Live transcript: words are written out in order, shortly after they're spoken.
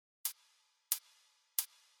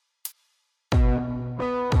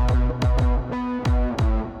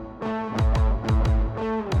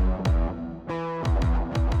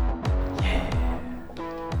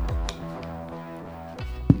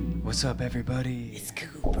What's up, everybody? It's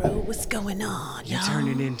cool, bro. What's going on, You're y'all?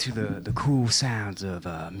 turning into the cool sounds of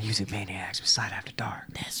Music Maniacs with Sight After Dark.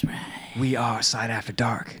 That's right. We are Sight After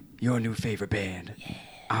Dark, your new favorite band. Yeah.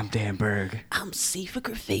 I'm Dan Berg, I'm Sifa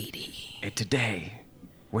Graffiti. and today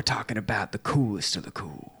we're talking about the coolest of the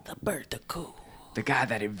cool. The bird of cool. The guy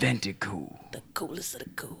that invented cool. The coolest of the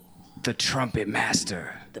cool. The trumpet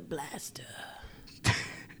master. The blaster.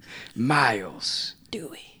 Miles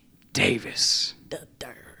Dewey. Davis. The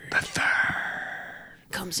third. The third.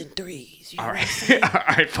 Comes in threes. All right. All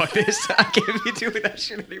right, fuck this. I can't be doing that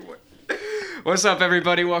shit anymore. What's up,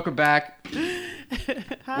 everybody? Welcome back.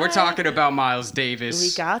 We're talking about Miles Davis.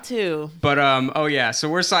 We got to. But, so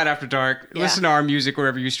we're Sight After Dark. Yeah. Listen to our music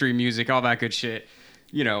wherever you stream music, all that good shit.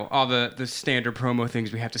 You know, all the standard promo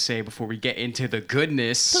things we have to say before we get into the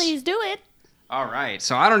goodness. Please do it. All right.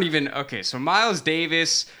 So Miles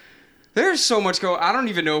Davis, there's so much I don't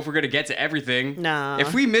even know if we're going to get to everything. Nah.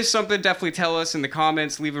 If we missed something, definitely tell us in the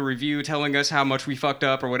comments, leave a review telling us how much we fucked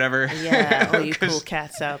up or whatever. Yeah, all you cool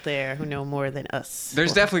cats out there who know more than us.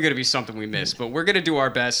 There's definitely going to be something we missed, but we're going to do our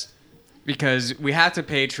best because we have to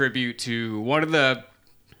pay tribute to one of the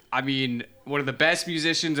best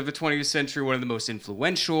musicians of the 20th century, one of the most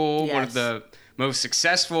influential, one of Yes. the most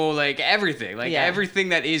successful, everything. Everything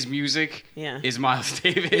that is music is Miles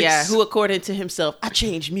Davis. Yeah, who according to himself, I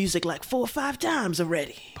changed music like 4 or 5 times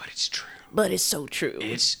already. But it's true. But it's so true.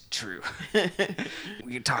 It's true.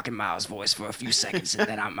 We're talking Miles' voice for a few seconds, and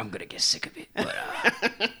then I'm going to get sick of it. But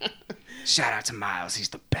shout out to Miles. He's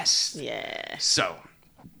the best. Yeah. So,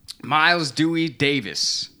 Miles Dewey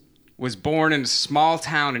Davis was born in a small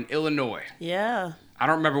town in Illinois. Yeah. I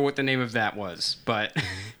don't remember what the name of that was, but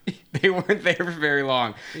they weren't there for very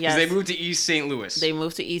long. Because Yes. they moved to East St. Louis. They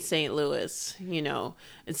moved to East St. Louis. You know,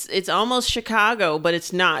 it's almost Chicago, but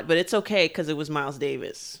it's not. But it's okay because it was Miles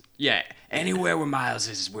Davis. Yeah, anywhere where Miles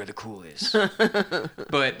is where the cool is.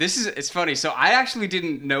 But it's funny. So I actually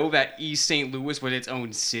didn't know that East St. Louis was its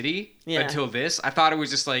own city until this. I thought it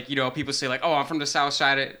was just people say oh, I'm from the south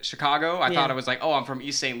side of Chicago. I thought it was oh, I'm from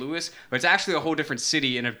East St. Louis. But it's actually a whole different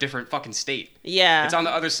city in a different fucking state. Yeah. It's on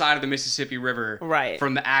the other side of the Mississippi River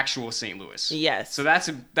from the actual St. Louis. Yes. So that's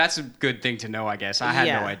a good thing to know, I guess. I had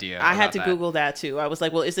no idea. I had to Google that too. I was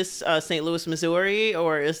like, well, is this St. Louis, Missouri,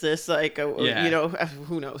 or is this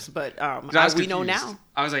who knows? But we know now.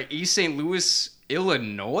 I was like, East St. Louis,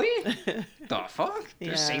 Illinois? The fuck?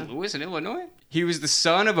 There's Yeah. St. Louis in Illinois? He was the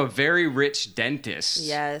son of a very rich dentist.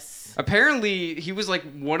 Yes. Apparently, he was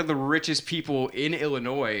one of the richest people in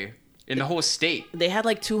Illinois in the whole state. They had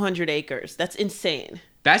 200 acres. That's insane.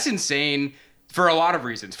 That's insane for a lot of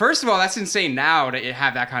reasons. First of all, that's insane now to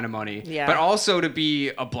have that kind of money. Yeah. But also to be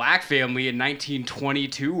a black family in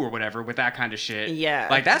 1922 or whatever with that kind of shit.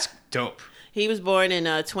 Yeah. That's dope. He was born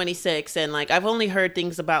in 26, and I've only heard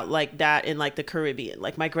things about that in the Caribbean.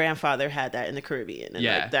 My grandfather had that in the Caribbean,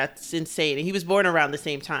 and that's insane. And he was born around the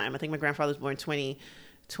same time. I think my grandfather was born 23,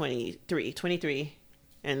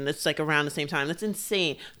 and it's around the same time. That's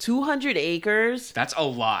insane. 200 acres. That's a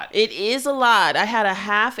lot. It is a lot. I had a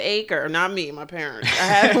half acre, not me, my parents.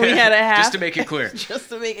 We had a half. Just to make it clear. Just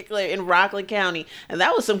to make it clear, in Rockland County, and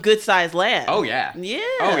that was some good sized land. Oh yeah. Yeah.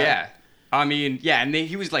 Oh yeah. I mean, yeah, and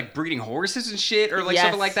he was breeding horses and shit, or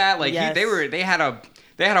something like that. They had a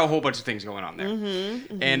whole bunch of things going on there.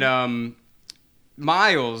 Mm-hmm, mm-hmm. And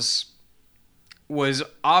Miles was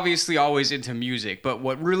obviously always into music, but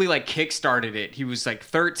what really kickstarted it, he was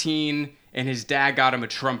 13, and his dad got him a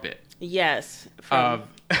trumpet. Yes.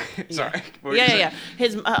 Sorry. Yeah.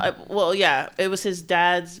 His it was his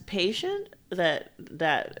dad's patient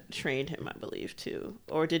that trained him, I believe, too.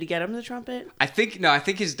 Or did he get him the trumpet? I think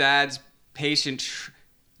his dad's patient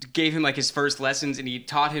gave him his first lessons, and he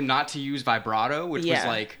taught him not to use vibrato, which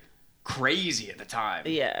was crazy at the time.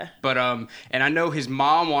 Yeah. But and I know his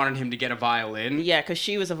mom wanted him to get a violin. Yeah, because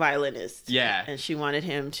she was a violinist. Yeah. And she wanted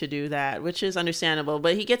him to do that, which is understandable.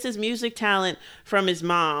 But he gets his music talent from his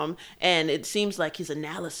mom, and it seems like his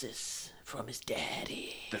analysis from his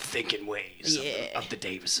daddy. The thinking ways of the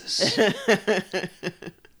Davises.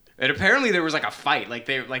 And apparently there was a fight.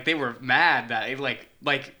 They were mad that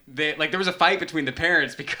there was a fight between the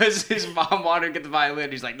parents because his mom wanted to get the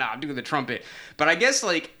violin. He's like, nah, I'm doing the trumpet. But I guess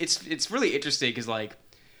it's really interesting because I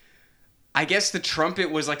guess the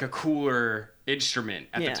trumpet was a cooler instrument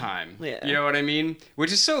at the time. Yeah. You know what I mean?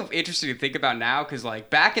 Which is so interesting to think about now because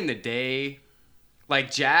back in the day,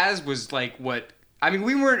 jazz was what. I mean,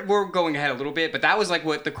 we're going ahead a little bit, but that was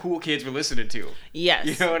what the cool kids were listening to. Yes.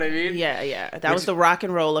 You know what I mean? Yeah. That was the rock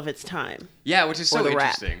and roll of its time. Yeah, which is so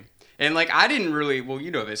interesting. Rap. And I didn't really, well,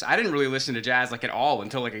 you know this, I didn't really listen to jazz at all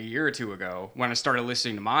until a year or two ago when I started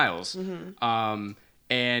listening to Miles. Mm-hmm.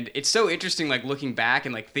 And it's so interesting, like, looking back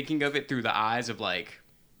and, like, thinking of it through the eyes of, like,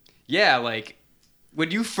 yeah, like, when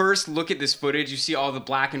you first look at this footage, you see all the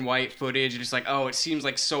black and white footage, and it's like, oh, it seems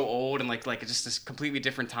like so old and like it's just this completely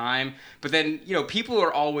different time. But then, you know, people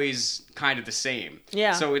are always kind of the same.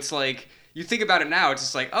 Yeah. So it's like, you think about it now, it's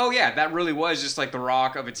just like, oh yeah, that really was just like the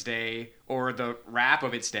rock of its day or the rap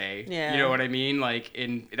of its day. Yeah. You know what I mean? Like,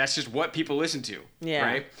 and that's just what people listen to. Yeah.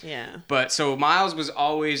 Right? Yeah. But so Miles was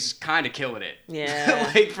always kind of killing it. Yeah.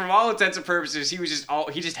 Like, from all intents and purposes, he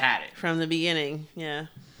just had it. From the beginning. Yeah.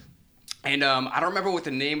 And I don't remember what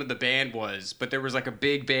the name of the band was, but there was like a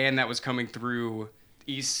big band that was coming through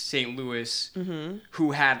East St. Louis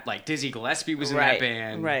who had like Dizzy Gillespie was in that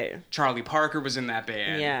band. Right. Charlie Parker was in that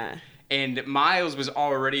band. Yeah. And Miles was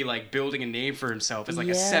already like building a name for himself as like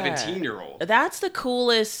a 17-year-old. That's the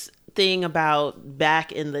coolest thing about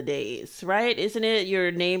back in the days, right? Isn't it?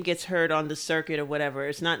 Your name gets heard on the circuit or whatever.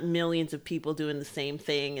 It's not millions of people doing the same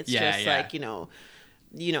thing. It's just like, you know,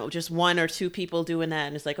 just one or two people doing that,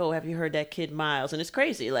 and it's like, oh, have you heard that kid Miles? And it's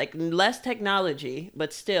crazy, like less technology,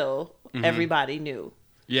 but still everybody knew.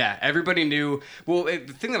 Yeah, everybody knew. Well, the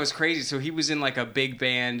thing that was crazy, so he was in like a big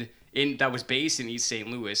band that was based in East St.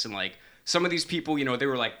 Louis, and like some of these people, you know, they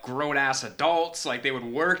were like grown-ass adults. Like, they would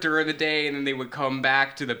work during the day, and then they would come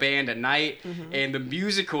back to the band at night. And the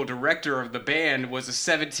musical director of the band was a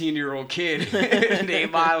 17-year-old kid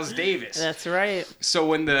named Miles Davis. That's right. So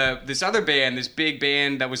when this other band, this big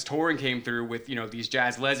band that was touring came through with, you know, these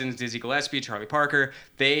jazz legends, Dizzy Gillespie, Charlie Parker,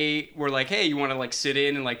 they were like, hey, you want to, like, sit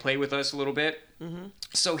in and, like, play with us a little bit?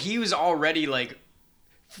 So he was already, like,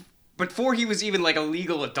 before he was even like a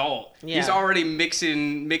legal adult, he's already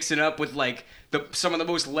mixing up with like some of the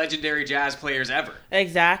most legendary jazz players ever.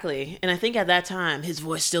 Exactly. And I think at that time his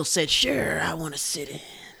voice still said, sure, I want to sit in.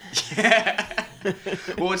 Yeah.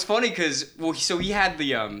 Well, it's funny because so he had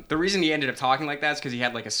the reason he ended up talking like that is because he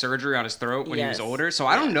had like a surgery on his throat when he was older. So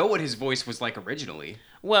I don't know what his voice was like originally.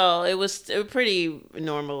 Well, it was pretty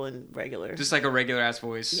normal and regular. Just like a regular ass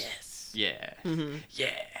voice. Yes. Yeah.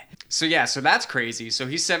 Yeah. So that's crazy. So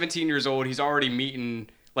he's 17 years old. He's already meeting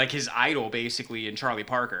like his idol basically in Charlie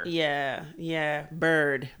Parker. Yeah.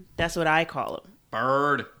 Bird. That's what I call him.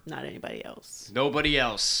 Bird. Not anybody else. Nobody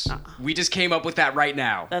else. We just came up with that right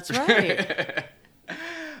now. That's right.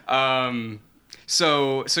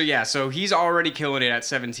 So he's already killing it at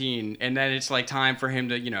 17, and then it's like time for him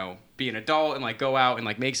to, you know, be an adult and like go out and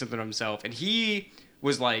like make something of himself. And he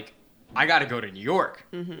was like, I got to go to New York,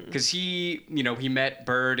 because he met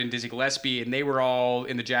Bird and Dizzy Gillespie, and they were all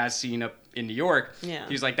in the jazz scene up in New York. Yeah.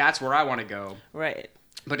 He's like, that's where I want to go. Right.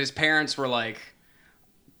 But his parents were like,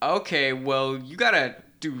 okay, well, you got to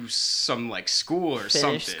do some like school or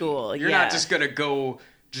something. School. You're not just going to go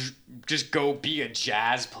just go be a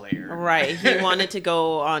jazz player. Right. He wanted to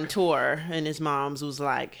go on tour, and his mom's was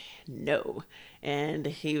like, no. And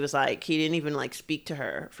he was like, he didn't even like speak to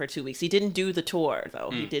her for 2 weeks. He didn't do the tour though.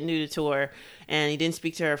 He didn't do the tour, and he didn't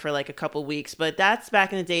speak to her for like a couple weeks. But that's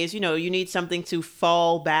back in the days, you know, you need something to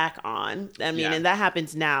fall back on. I mean, and that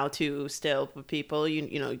happens now too, still with people,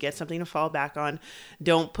 you know, get something to fall back on.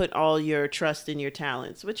 Don't put all your trust in your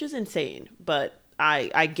talents, which is insane. But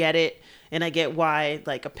I get it. And I get why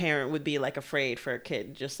like a parent would be like afraid for a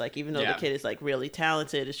kid, just like, even though the kid is like really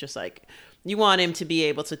talented, it's just like, you want him to be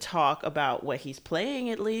able to talk about what he's playing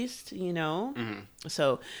at least, you know?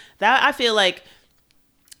 So that, I feel like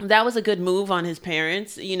that was a good move on his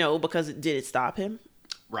parents, you know, because did it stop him?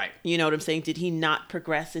 Right. You know what I'm saying? Did he not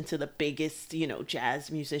progress into the biggest, you know, jazz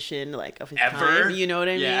musician like of his ever? time? You know what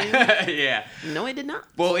I mean? Yeah. No, he did not.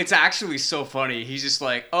 Well, it's actually so funny. He's just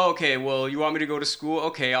like, oh, okay, well, you want me to go to school?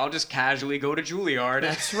 Okay, I'll just casually go to Juilliard.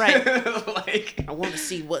 That's right. Like, I want to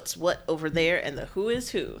see what's what over there and the who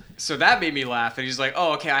is who. So that made me laugh. And he's like,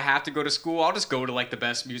 oh, okay, I have to go to school. I'll just go to like the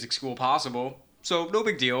best music school possible. So no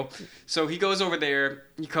big deal. So he goes over there.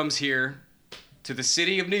 He comes here to the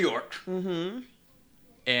city of New York.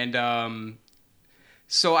 And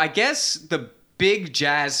so I guess the big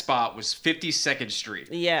jazz spot was 52nd Street.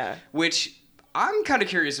 Yeah. Which I'm kind of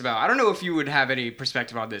curious about. I don't know if you would have any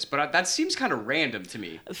perspective on this, but that seems kind of random to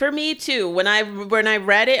me. For me too. When I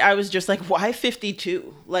read it, I was just like, why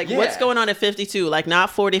 52? Like, what's going on at 52? Like, not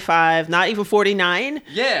 45, not even 49.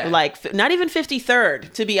 Yeah. Like, not even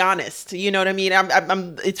 53rd, to be honest. You know what I mean?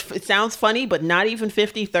 It sounds funny, but not even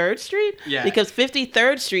 53rd Street. Yeah. Because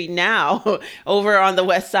 53rd Street now, over on the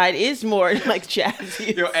west side, is more like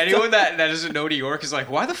jazzy. You know, anyone that doesn't know New York is like,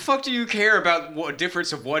 why the fuck do you care about what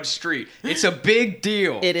difference of one street? It's a big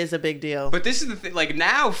deal. It is a big deal. But this is the thing. Like,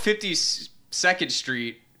 now 52nd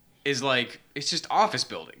Street is like, it's just office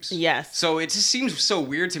buildings. Yes. So it just seems so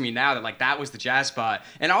weird to me now that like that was the jazz spot.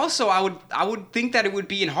 And also I would think that it would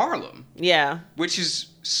be in Harlem. Yeah. Which is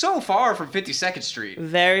so far from 52nd Street.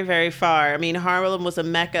 Very, very far. I mean, Harlem was a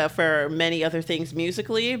mecca for many other things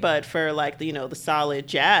musically, but for like, you know, the solid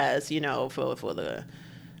jazz, you know, for the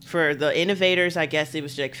innovators, I guess it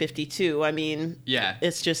was like 52. I mean, yeah,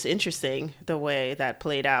 it's just interesting the way that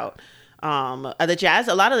played out. A lot of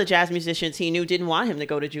the jazz musicians he knew didn't want him to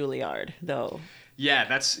go to Juilliard, though.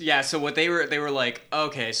 Yeah, so what they were like,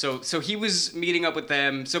 okay, so he was meeting up with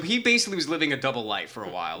them. So he basically was living a double life for a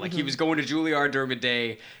while. Like he was going to Juilliard during the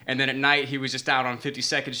day, and then at night he was just out on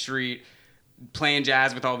 52nd Street playing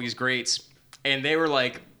jazz with all these greats. And they were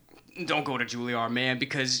like, don't go to Juilliard, man,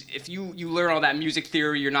 because if you learn all that music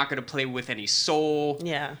theory, you're not going to play with any soul.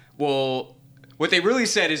 Yeah. Well, what they really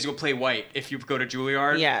said is you'll play white if you go to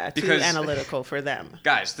Juilliard. Yeah, because, too analytical for them.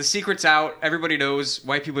 Guys, the secret's out. Everybody knows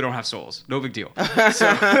white people don't have souls. No big deal.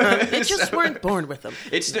 They just weren't born with them.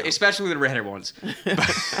 Especially the redheaded ones.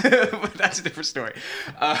 But that's a different story.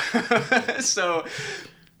 So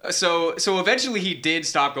eventually he did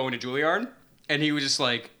stop going to Juilliard, and he was just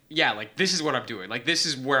like, yeah, like, this is what I'm doing. Like, this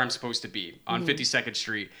is where I'm supposed to be on 52nd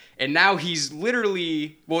Street. And now he's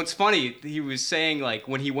literally... Well, it's funny. He was saying, like,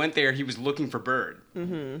 when he went there, he was looking for Bird.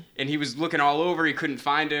 Mm-hmm. And he was looking all over. He couldn't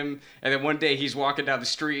find him. And then one day, he's walking down the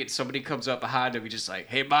street. Somebody comes up behind him. He's just like,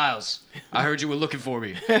 hey, Miles, I heard you were looking for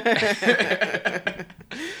me.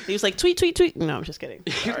 He was like, tweet, tweet, tweet. No, I'm just kidding.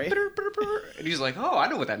 Sorry. And he's like, oh, I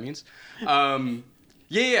know what that means.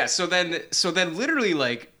 Yeah. So then literally,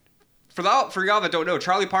 like... For y'all that don't know,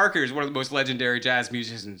 Charlie Parker is one of the most legendary jazz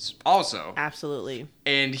musicians also. Absolutely.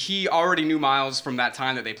 And he already knew Miles from that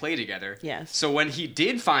time that they played together. Yes. So when he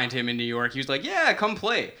did find him in New York, he was like, yeah, come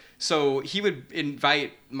play. So he would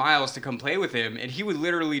invite Miles to come play with him, and he would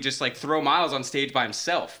literally just, like, throw Miles on stage by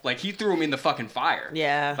himself. Like, he threw him in the fucking fire.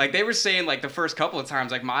 Yeah. Like, they were saying, like, the first couple of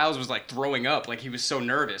times, like, Miles was, like, throwing up. Like, he was so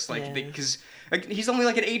nervous. Like, because... Like, he's only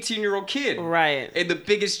like an 18-year-old kid. Right. And the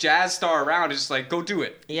biggest jazz star around is just like, go do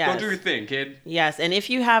it. Yes. Go do your thing, kid. Yes. And if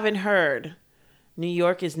you haven't heard, New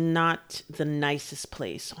York is not the nicest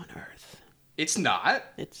place on earth. It's not?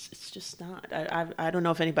 It's just not. I don't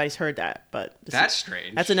know if anybody's heard that, but... That's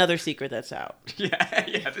strange. That's another secret that's out.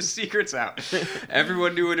 Yeah, the secret's out.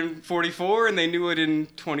 Everyone knew it in 44, and they knew it in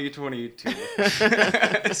 2022.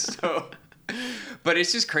 But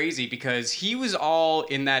it's just crazy because he was all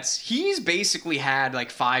in that... He's basically had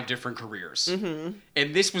like 5 different careers. Mm-hmm.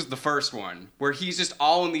 And this was the first one where he's just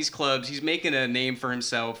all in these clubs. He's making a name for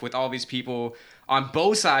himself with all these people on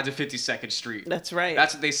both sides of 52nd Street. That's right.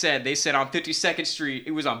 That's what they said. They said on 52nd Street,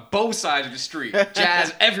 it was on both sides of the street.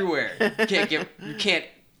 Jazz everywhere. You can't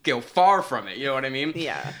go far from it. You know what I mean?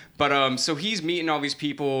 Yeah. But so he's meeting all these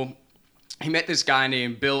people. He met this guy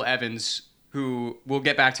named Bill Evans, who we'll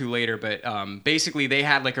get back to later, but basically they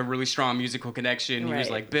had like a really strong musical connection. He was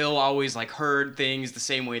like, Bill always like heard things the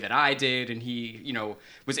same way that I did, and he, you know,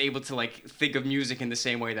 was able to like think of music in the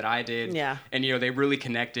same way that I did. Yeah. And, you know, they really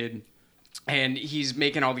connected, and he's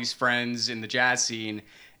making all these friends in the jazz scene,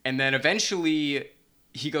 and then eventually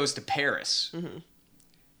he goes to Paris, mm-hmm.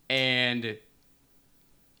 and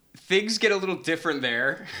things get a little different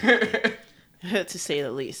there. To say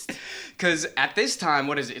the least. Because at this time,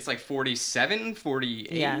 what is it? It's like 47,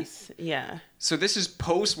 48? Yes, yeah. So this is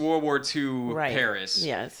post-World War II Paris.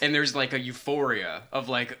 Yes. And there's like a euphoria of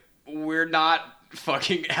like, we're not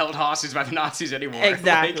fucking held hostage by the Nazis anymore.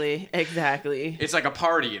 Exactly. It's like a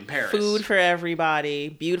party in Paris. Food for everybody.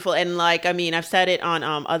 Beautiful. And like, I mean, I've said it on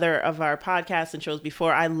other of our podcasts and shows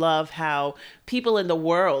before. I love how people in the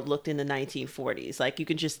world looked in the 1940s. Like, you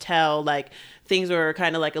can just tell, like, things were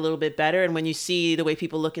kind of like a little bit better. And when you see the way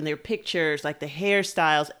people look in their pictures, like the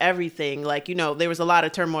hairstyles, everything, like, you know, there was a lot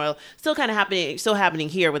of turmoil still happening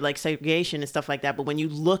here with like segregation and stuff like that. But when you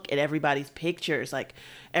look at everybody's pictures, like,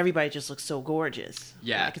 everybody just looks so gorgeous.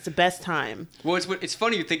 Yeah. Like, it's the best time. Well, it's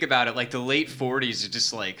funny you think about it. Like, the late 40s is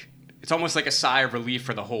just like, it's almost like a sigh of relief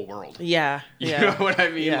for the whole world. Yeah. You know what I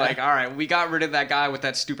mean? Yeah. Like, all right, we got rid of that guy with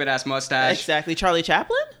that stupid ass mustache. Exactly. Charlie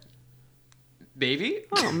Chaplin? Maybe.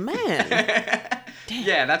 Oh, man. Damn.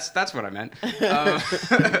 Yeah, that's what I meant.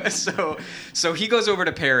 So he goes over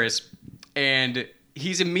to Paris, and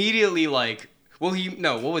he's immediately like, well,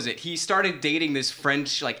 what was it? He started dating this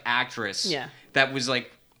French like actress. Yeah. That was like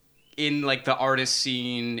in like the artist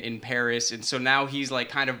scene in Paris, and so now he's like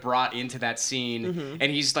kind of brought into that scene, mm-hmm.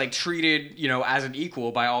 and he's like treated, you know, as an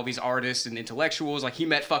equal by all these artists and intellectuals. Like, he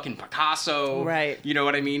met fucking Picasso, right? You know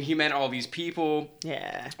what I mean? He met all these people,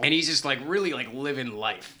 yeah, and he's just like really like living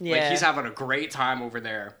life. Yeah. Like, he's having a great time over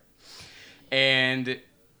there, and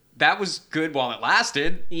that was good while it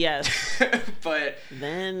lasted. Yes. But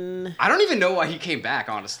then I don't even know why he came back,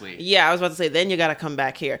 honestly. Yeah, I was about to say, then you got to come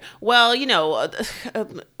back here. Well,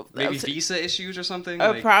 maybe visa issues or something?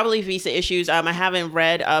 Probably visa issues. I haven't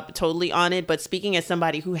read up totally on it, but speaking as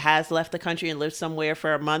somebody who has left the country and lived somewhere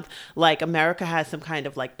for a month, like America has some kind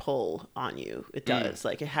of like pull on you. It does.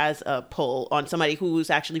 Like it has a pull on somebody who's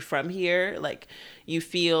actually from here. Like you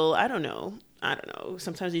feel, I don't know.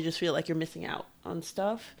 Sometimes you just feel like you're missing out on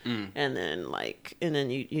stuff. And then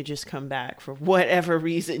you just come back for whatever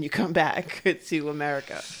reason you come back to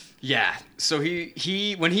America. Yeah. So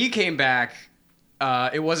he when he came back,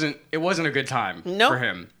 it wasn't a good time for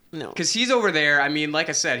him. No. Because he's over there, I mean, like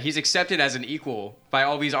I said, he's accepted as an equal by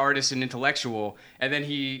all these artists and intellectual, and then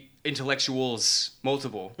he intellectuals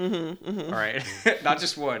multiple. All right? Not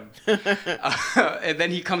just one. And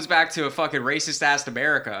then he comes back to a fucking racist-ass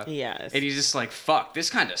America. Yes. And he's just like, fuck, this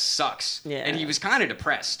kind of sucks. Yeah. And he was kind of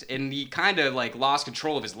depressed, and he kind of, like, lost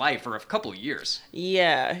control of his life for a couple of years.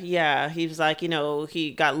 Yeah. He was like,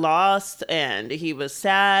 he got lost, and he was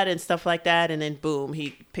sad and stuff like that, and then boom,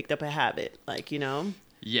 he picked up a habit,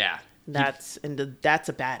 Yeah. That's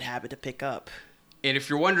a bad habit to pick up. And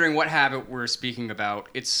if you're wondering what habit we're speaking about,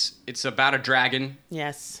 it's about a dragon.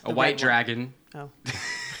 Yes. A white dragon. Oh.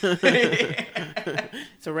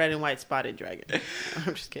 It's a red and white spotted dragon.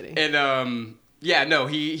 I'm just kidding. And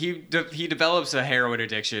he develops a heroin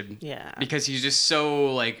addiction. Yeah. Because he's just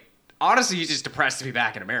so like, honestly, he's just depressed to be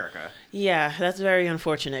back in America. Yeah, that's very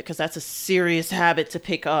unfortunate because that's a serious habit to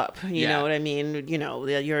pick up. You know what I mean?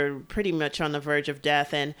 You're pretty much on the verge of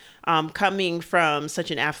death. And coming from such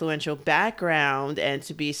an affluential background and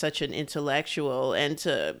to be such an intellectual and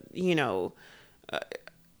to,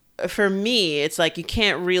 for me, it's like you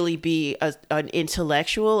can't really be an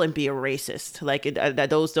intellectual and be a racist. Like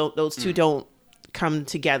those two don't come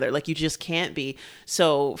together. Like you just can't be.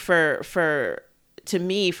 So to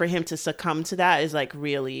me, for him to succumb to that is like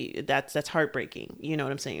really, that's heartbreaking. You know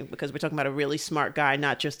what I'm saying? Because we're talking about a really smart guy,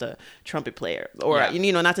 not just a trumpet player. Or,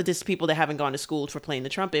 not to diss people that haven't gone to school for playing the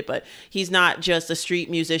trumpet, but he's not just a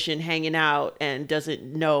street musician hanging out and doesn't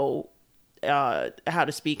know how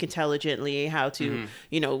to speak intelligently, how to,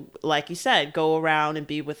 like you said, go around and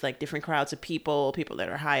be with like different crowds of people that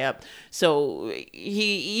are high up. So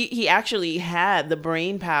he actually had the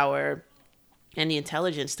brain power and the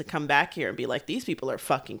intelligence to come back here and be like, these people are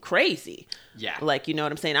fucking crazy. Yeah. Like, you know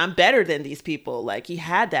what I'm saying? I'm better than these people. Like, he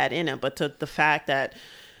had that in him. But to the fact that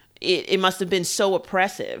it must have been so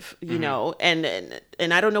oppressive, you know? And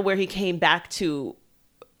I don't know where he came back to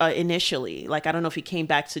initially. Like, I don't know if he came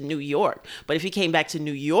back to New York. But if he came back to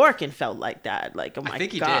New York and felt like that, like, oh my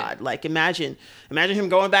God. Did. Like, imagine him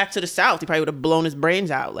going back to the South. He probably would have blown his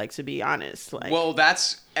brains out, like, to be honest. Like, well,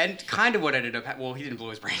 that's... And kind of what ended up... Well, he didn't blow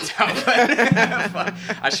his brains out, but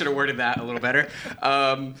I should have worded that a little better.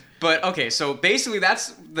 But, okay, so basically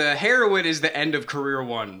that's... The heroin is the end of career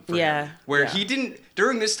one for him. Where he didn't...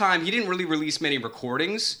 During this time, he didn't really release many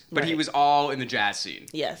recordings, but he was all in the jazz scene.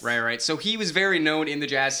 Yes. Right. So he was very known in the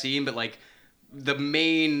jazz scene, but, like, the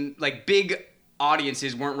main... Like, big...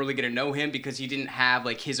 audiences weren't really going to know him because he didn't have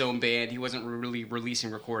like his own band. He wasn't really releasing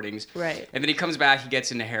recordings. Right. And then he comes back, he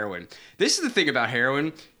gets into heroin. This is the thing about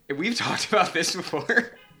heroin, and we've talked about this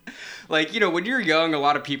before. Like, when you're young, a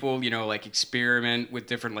lot of people, like experiment with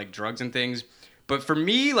different like drugs and things. But for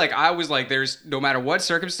me, like I was like, there's no matter what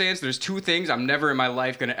circumstance, there's two things I'm never in my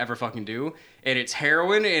life going to ever fucking do. And it's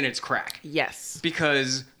heroin and it's crack. Yes.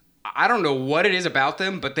 Because I don't know what it is about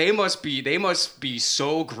them, but they must be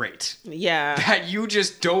so great. Yeah. That you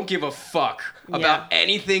just don't give a fuck about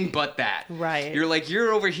anything but that. Right.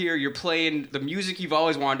 You're over here, you're playing the music you've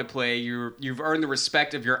always wanted to play. You've earned the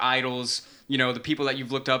respect of your idols, the people that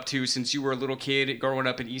you've looked up to since you were a little kid growing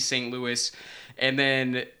up in East St. Louis. And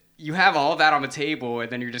then you have all that on the table,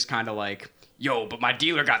 and then you're just kind of like, yo, but my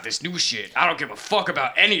dealer got this new shit. I don't give a fuck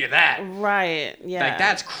about any of that. Right, yeah. Like,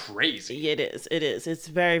 that's crazy. It is. It's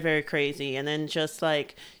very, very crazy. And then just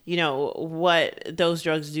like, what those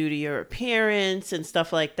drugs do to your appearance and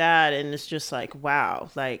stuff like that. And it's just like,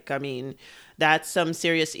 wow. Like, I mean, that's some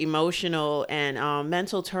serious emotional and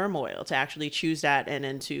mental turmoil to actually choose that and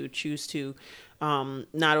then to choose to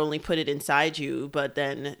not only put it inside you, but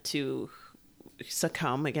then to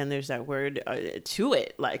succumb, again, there's that word, to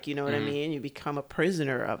it, like, you know what I mean? You become a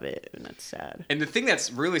prisoner of it, and that's sad. And the thing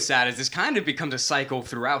that's really sad is this kind of becomes a cycle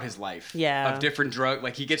throughout his life. Yeah. Of different drug,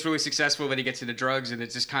 like he gets really successful, then he gets into drugs, and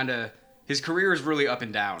it's just kind of, his career is really up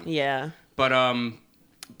and down. Yeah. But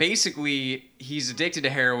basically, he's addicted to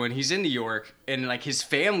heroin, he's in New York, and like his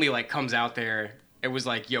family like comes out there It was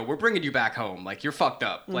like, yo, we're bringing you back home. Like, you're fucked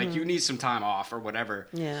up. Mm-hmm. Like, you need some time off or whatever.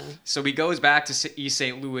 Yeah. So he goes back to East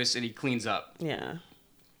St. Louis and he cleans up. Yeah.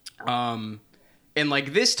 And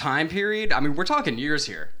like this time period, I mean, we're talking years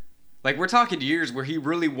here. Like, we're talking years where he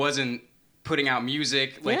really wasn't putting out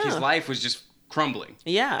music. Like, his life was just crumbling.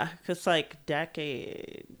 Yeah, because like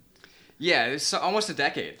decade. Yeah, it's almost a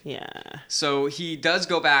decade. Yeah. So he does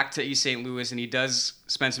go back to East St. Louis and he does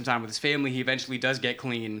spend some time with his family. He eventually does get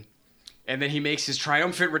clean. And then he makes his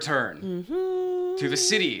triumphant return to the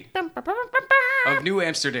city of New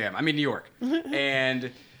York.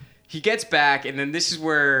 And he gets back, and then this is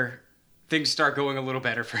where things start going a little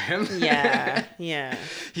better for him. Yeah, yeah.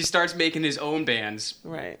 He starts making his own bands.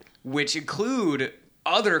 Right. Which include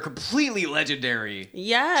other completely legendary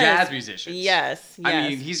jazz musicians. Yes. I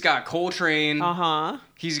mean, he's got Coltrane. Uh-huh.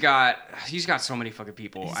 He's got so many fucking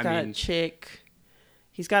people. He's got Chick.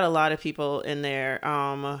 He's got a lot of people in there.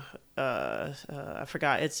 I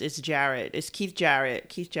forgot. It's Jarrett. It's Keith Jarrett,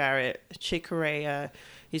 Chick Corea.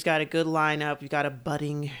 He's got a good lineup. You've got a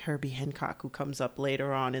budding Herbie Hancock who comes up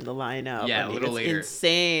later on in the lineup. Yeah, a little later.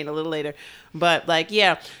 Insane, a little later. But like,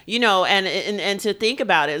 yeah, you know, and to think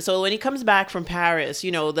about it. So when he comes back from Paris,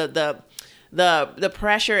 you know, the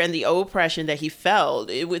pressure and the oppression that he felt,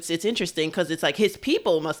 it's interesting because it's like his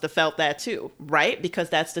people must have felt that too, right? Because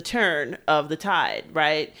that's the turn of the tide,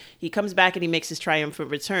 right? He comes back and he makes his triumphant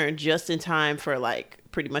return just in time for like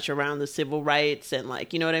pretty much around the civil rights and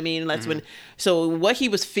like, you know what I mean? That's when, so what he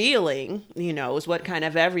was feeling, you know, is what kind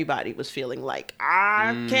of everybody was feeling like,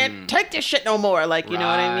 I can't take this shit no more. Like, you know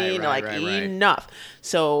what I mean? Like enough.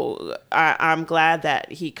 So I'm glad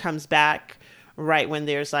that he comes back right when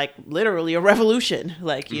there's like literally a revolution,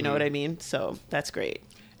 like, you know what I mean? So that's great.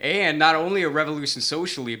 And not only a revolution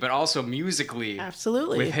socially, but also musically.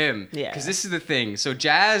 Absolutely. With him. Yeah. Because this is the thing. So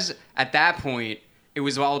jazz, at that point, it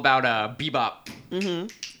was all about bebop.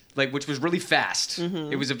 Like, which was really fast.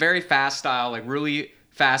 It was a very fast style, like really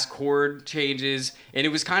fast chord changes. And it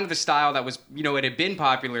was kind of the style that was, you know, it had been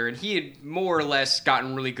popular. And he had more or less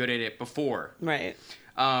gotten really good at it before. Right.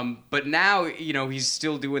 But now, you know, he's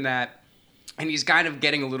still doing that. And he's kind of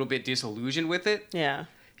getting a little bit disillusioned with it. Yeah.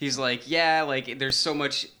 He's like, yeah, like there's so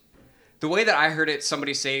much. The way that I heard it,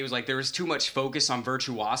 somebody say it was like there was too much focus on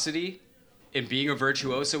virtuosity and being a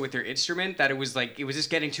virtuoso with your instrument that it was like it was just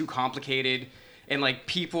getting too complicated and like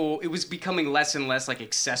people, it was becoming less and less like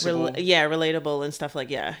accessible. Relatable and stuff like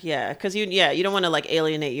because you don't want to like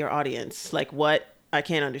alienate your audience. Like what? I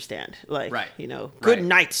can't understand. Like, you know, good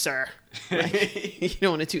night, sir. Like, you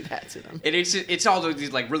don't want to do that to them. And it's all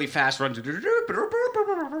these like really fast runs,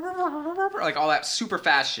 like all that super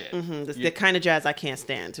fast shit. The kind of jazz I can't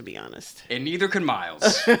stand, to be honest. And neither can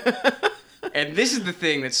Miles. And this is the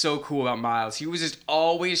thing that's so cool about Miles. He was just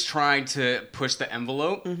always trying to push the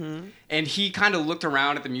envelope. And he kind of looked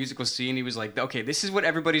around at the musical scene. He was like, okay, this is what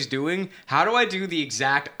everybody's doing. How do I do the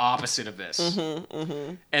exact opposite of this?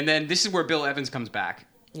 And then this is where Bill Evans comes back.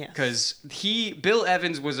 Yeah. Because Bill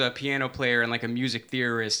Evans was a piano player and like a music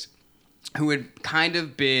theorist who had kind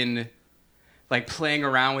of been like playing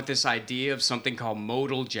around with this idea of something called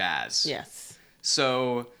modal jazz. Yes.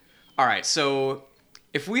 So, all right. So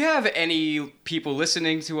if we have any people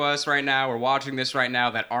listening to us right now or watching this right now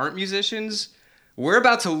that aren't musicians, we're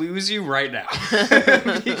about to lose you right now.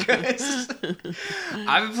 Because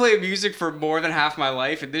I've been playing music for more than half my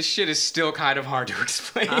life, and this shit is still kind of hard to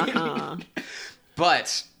explain.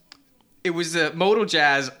 But it was a modal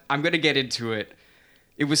jazz. I'm going to get into it.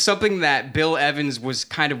 It was something that Bill Evans was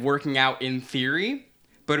kind of working out in theory,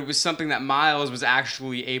 but it was something that Miles was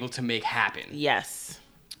actually able to make happen. Yes.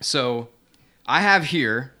 So I have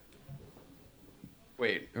here,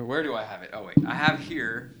 wait, or where do I have it? Oh, wait, I have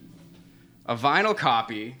here a vinyl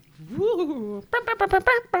copy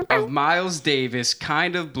of Miles Davis,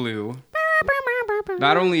 Kind of Blue.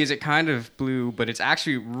 Not only is it kind of blue, but it's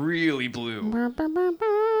actually really blue.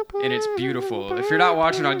 And it's beautiful. If you're not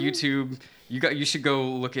watching on YouTube, you should go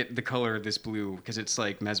look at the color of this blue because it's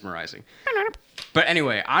like mesmerizing. But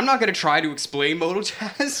anyway, I'm not going to try to explain modal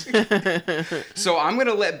jazz. So I'm going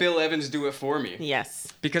to let Bill Evans do it for me. Yes.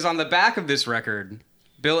 Because on the back of this record,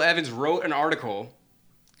 Bill Evans wrote an article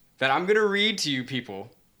that I'm going to read to you people.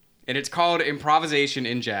 And it's called Improvisation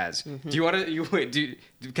in Jazz. Do you want to,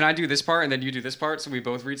 can I do this part and then you do this part so we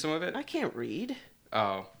both read some of it? I can't read.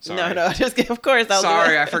 Oh, sorry. No, just of course I'll Sorry,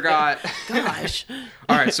 do it. I forgot. Gosh.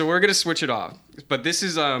 All right, so we're going to switch it off. But this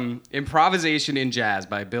is Improvisation in Jazz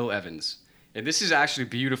by Bill Evans. And this is actually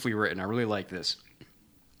beautifully written. I really like this.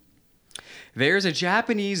 There's a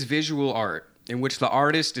Japanese visual art in which the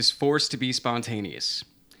artist is forced to be spontaneous.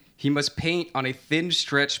 He must paint on a thin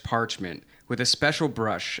stretched parchment with a special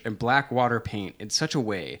brush and black water paint in such a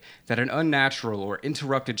way that an unnatural or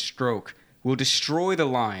interrupted stroke will destroy the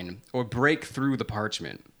line or break through the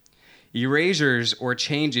parchment. Erasures or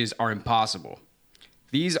changes are impossible.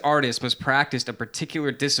 These artists must practice a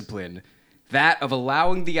particular discipline, that of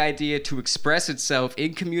allowing the idea to express itself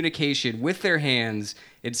in communication with their hands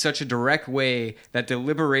in such a direct way that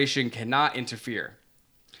deliberation cannot interfere.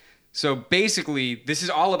 So basically, this is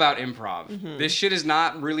all about improv. Mm-hmm. This shit is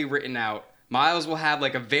not really written out. Miles will have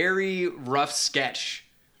like a very rough sketch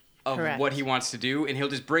of what he wants to do, and he'll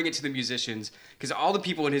just bring it to the musicians, because all the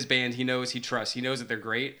people in his band he knows, he trusts, he knows that they're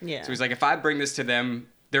great. Yeah. So he's like, if I bring this to them,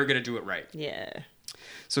 they're going to do it right. Yeah.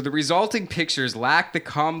 So the resulting pictures lack the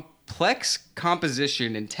complex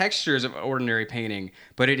composition and textures of ordinary painting,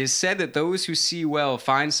 but it is said that those who see well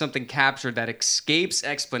find something captured that escapes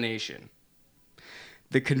explanation.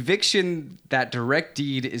 The conviction that direct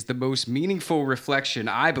deed is the most meaningful reflection,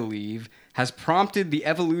 I believe, has prompted the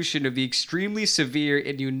evolution of the extremely severe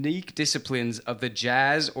and unique disciplines of the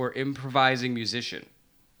jazz or improvising musician.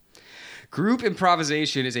 Group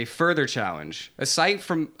improvisation is a further challenge. Aside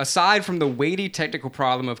from the weighty technical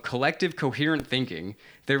problem of collective coherent thinking,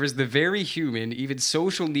 there is the very human, even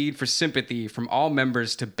social need for sympathy from all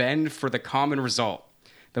members to bend for the common result.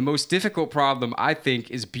 The most difficult problem, I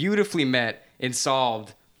think, is beautifully met and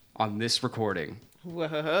solved on this recording. Whoa.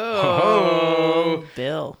 Oh.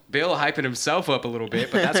 Bill hyping himself up a little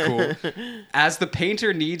bit, but that's cool. As the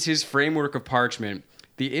painter needs his framework of parchment,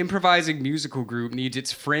 the improvising musical group needs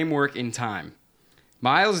its framework in time.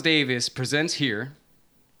 Miles Davis presents here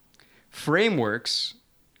frameworks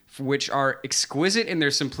which are exquisite in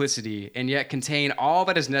their simplicity and yet contain all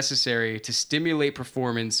that is necessary to stimulate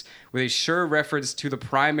performance with a sure reference to the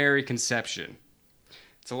primary conception.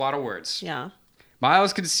 It's a lot of words. Yeah.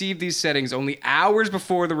 Miles conceived these settings only hours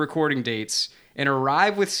before the recording dates and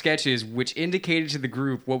arrived with sketches which indicated to the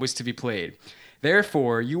group what was to be played.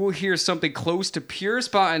 Therefore, you will hear something close to pure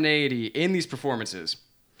spontaneity in these performances.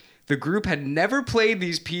 The group had never played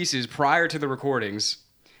these pieces prior to the recordings,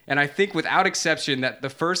 and I think without exception that the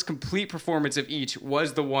first complete performance of each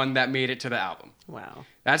was the one that made it to the album. Wow.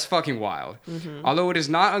 That's fucking wild. Mm-hmm. Although it is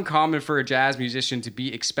not uncommon for a jazz musician to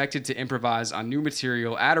be expected to improvise on new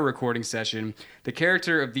material at a recording session, the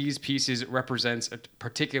character of these pieces represents a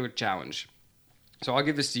particular challenge. So I'll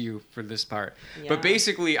give this to you for this part. Yeah. But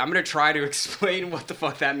basically, I'm going to try to explain what the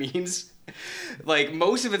fuck that means. Like,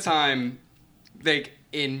 most of the time, like,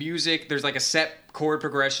 in music, there's, like, a set chord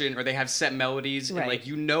progression, or they have set melodies, right. And, like,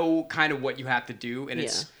 you know kind of what you have to do, and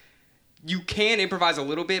it's... You can improvise a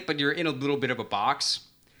little bit, but you're in a little bit of a box.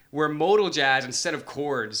 Where modal jazz, instead of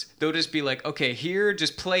chords, they'll just be like, okay, here,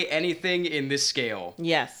 just play anything in this scale.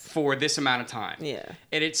 Yes. For this amount of time. Yeah.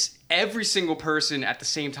 And it's every single person at the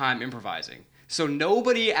same time improvising. So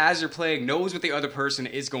nobody, as you're playing, knows what the other person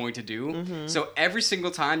is going to do. Mm-hmm. So every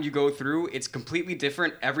single time you go through, it's completely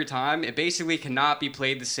different every time. It basically cannot be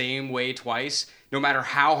played the same way twice, no matter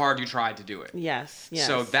how hard you tried to do it. Yes.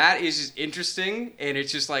 So that is just interesting, and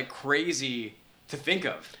it's just, like, crazy to think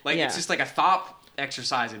of. Like, It's just like a thought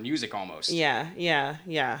exercise in music almost. Yeah.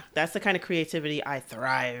 That's the kind of creativity I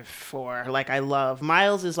thrive for. Like, I love.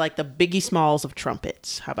 Miles is like the Biggie Smalls of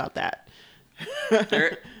trumpets. How about that?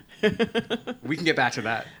 We can get back to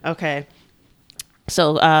that. Okay.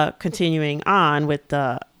 So continuing on with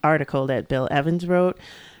the article that Bill Evans wrote.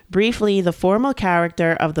 Briefly, the formal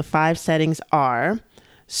character of the 5 settings are,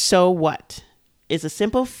 so what? Is a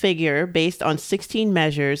simple figure based on 16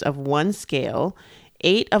 measures of one scale,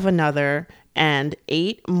 8 of another, and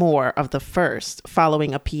 8 more of the first,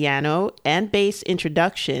 following a piano and bass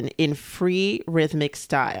introduction in free rhythmic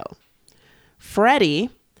style. Freddie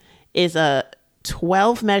is a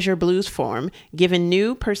 12-measure blues form given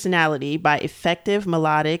new personality by effective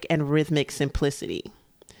melodic and rhythmic simplicity.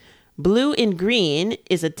 Blue in Green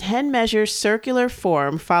is a 10-measure circular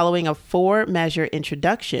form following a 4-measure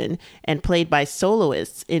introduction and played by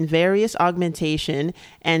soloists in various augmentation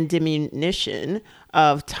and diminution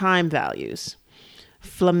of time values.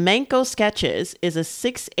 Flamenco Sketches is a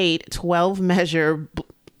 6/8 12-measure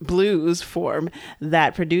blues form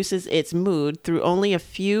that produces its mood through only a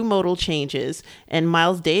few modal changes and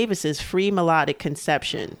Miles Davis's free melodic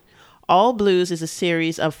conception. All blues is a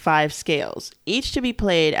series of 5 scales, each to be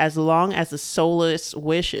played as long as the soloist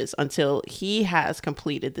wishes until he has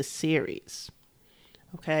completed the series.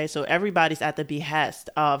 Okay, so everybody's at the behest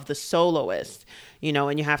of the soloist,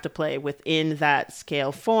 and you have to play within that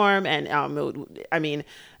scale form. And I mean,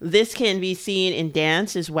 this can be seen in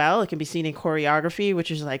dance as well. It can be seen in choreography,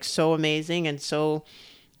 which is like so amazing and so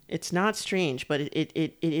It's not strange, but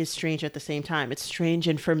it is strange at the same time. It's strange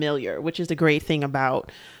and familiar, which is the great thing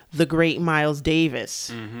about the great Miles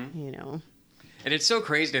Davis, you know. And it's so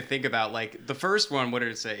crazy to think about, like, the first one, what did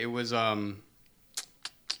it say? It was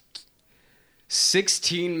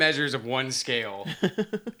 16 measures of one scale,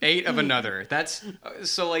 8 of another. That's,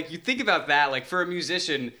 so, like, you think about that, like, for a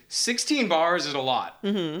musician, 16 bars is a lot.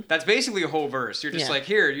 Mm-hmm. That's basically a whole verse. You're just like,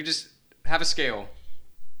 here, you just have a scale.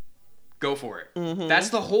 Go for it. Mm-hmm. That's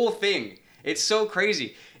the whole thing. It's so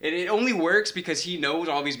crazy. And it only works because he knows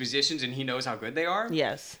all these musicians and he knows how good they are.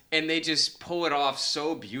 Yes. And they just pull it off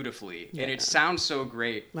so beautifully. Yeah. And it sounds so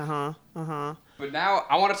great. Uh-huh. Uh-huh. But now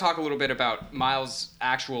I want to talk a little bit about Miles'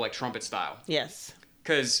 actual, like, trumpet style. Yes.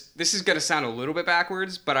 Because this is going to sound a little bit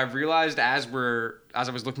backwards, but I've realized as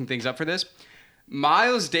I was looking things up for this,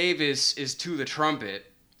 Miles Davis is to the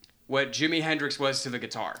trumpet what Jimi Hendrix was to the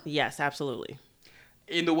guitar. Yes, absolutely.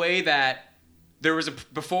 In the way that there was a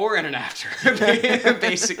before and an after,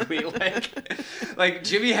 basically. Like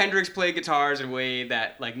Jimi Hendrix played guitars in a way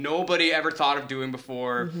that, like, nobody ever thought of doing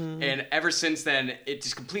before. Mm-hmm. And ever since then, it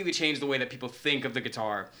just completely changed the way that people think of the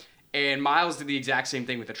guitar. And Miles did the exact same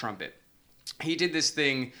thing with the trumpet. He did this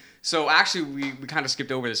thing. So actually, we kind of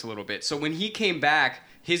skipped over this a little bit. So when he came back,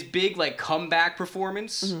 his big, like, comeback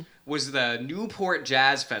performance was the Newport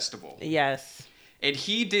Jazz Festival. Yes. And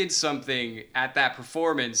he did something at that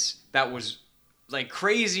performance that was, like,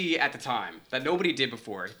 crazy at the time that nobody did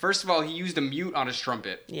before. First of all, he used a mute on his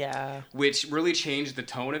trumpet. Yeah. Which really changed the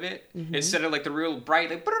tone of it. Mm-hmm. Instead of, like, the real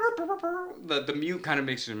bright, like, the mute kind of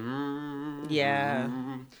makes it. Yeah.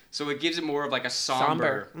 So it gives it more of, like, a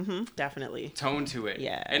somber. Definitely. Tone to it.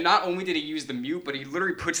 Yeah. And not only did he use the mute, but he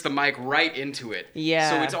literally puts the mic right into it. Yeah.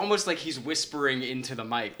 So it's almost like he's whispering into the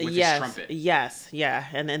mic with his trumpet. Yes. Yeah.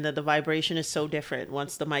 And then the vibration is so different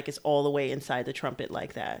once the mic is all the way inside the trumpet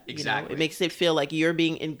like that. Exactly. You know? It makes it feel like you're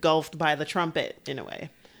being engulfed by the trumpet in a way.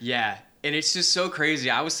 Yeah. And it's just so crazy.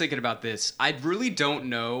 I was thinking about this. I really don't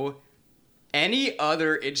know any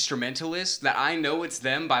other instrumentalist that I know it's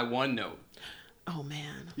them by one note. Oh,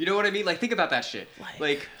 man. You know what I mean? Like, think about that shit.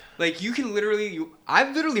 Like you can literally...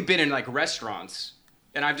 I've literally been in, like, restaurants,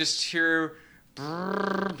 and I just hear...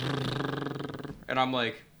 And I'm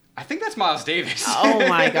like, I think that's Miles Davis. Oh,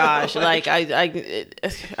 my gosh. Like, I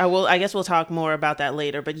guess we'll talk more about that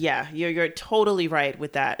later. But, yeah, you're totally right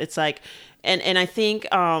with that. It's like... And I think...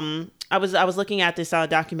 I was looking at this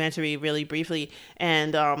documentary really briefly,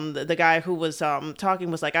 and the guy who was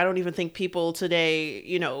talking was like, I don't even think people today,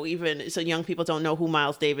 you know, even so young people don't know who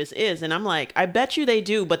Miles Davis is. And I'm like, I bet you they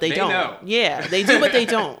do, but they don't. Know. Yeah, they do, but they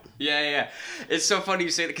don't. Yeah. It's so funny you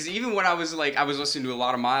say that, because even when I was listening to a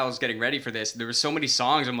lot of Miles getting ready for this, there were so many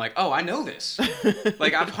songs, I'm like, oh, I know this.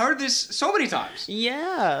 Like, I've heard this so many times.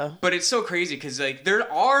 Yeah. But it's so crazy, because, like,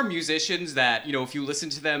 there are musicians that, you know, if you listen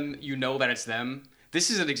to them, you know that it's them. This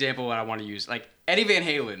is an example of what I want to use. Like, Eddie Van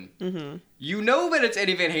Halen. Mm-hmm. You know that it's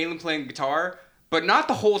Eddie Van Halen playing guitar, but not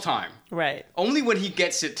the whole time. Right. Only when he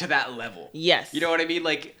gets it to that level. Yes. You know what I mean?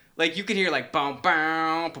 Like you can hear, like, bow,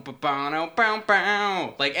 bow, bow, bow, bow,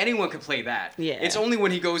 bow. Like, anyone can play that. Yeah. It's only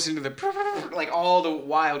when he goes into the, like, all the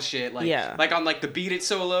wild shit. Like, like on, like, the Beat It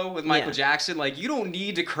solo with Michael Jackson. Like, you don't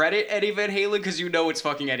need to credit Eddie Van Halen because you know it's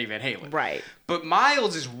fucking Eddie Van Halen. Right. But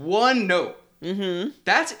Miles is one note. Mm-hmm.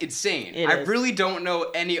 That's insane. I really don't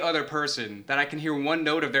know any other person that I can hear one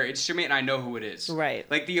note of their instrument and I know who it is. Right.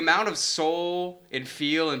 Like, the amount of soul and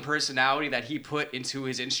feel and personality that he put into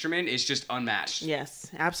his instrument is just unmatched.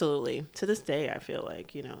 Yes, absolutely. To this day, I feel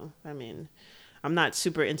like, you know, I mean, I'm not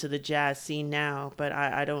super into the jazz scene now, but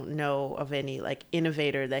I don't know of any, like,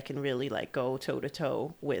 innovator that can really, like, go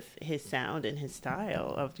toe-to-toe with his sound and his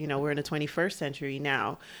style of, you know, we're in the 21st century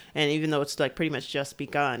now. And even though it's, like, pretty much just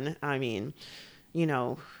begun, I mean, you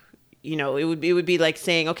know, it would be like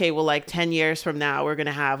saying, okay, well, like 10 years from now, we're going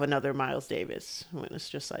to have another Miles Davis. When it's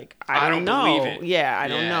just like, I don't know. Believe it. Yeah, I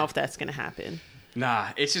don't know if that's going to happen. Nah,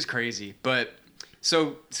 it's just crazy. But...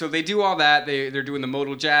 So they do all that. They're doing the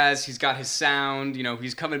Modal Jazz. He's got his sound. You know,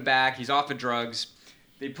 he's coming back. He's off the drugs.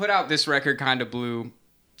 They put out this record, Kinda Blue,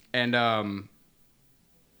 and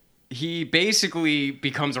he basically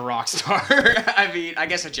becomes a rock star. I mean, I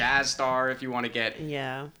guess a jazz star if you want to get,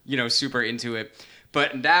 you know, super into it.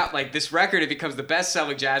 But now, like, this record, it becomes the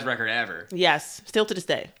best-selling jazz record ever. Yes, still to this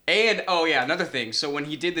day. And, oh yeah, another thing. So when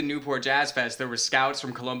he did the Newport Jazz Fest, there were scouts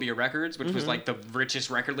from Columbia Records, which was, like, the richest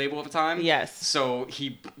record label at the time. Yes. So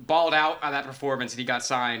he balled out on that performance, and he got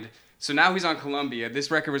signed. So now he's on Columbia. This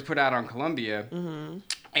record was put out on Columbia,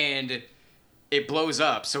 and it blows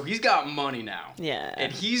up. So he's got money now. Yeah.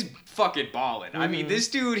 And he's fucking balling. I mean, this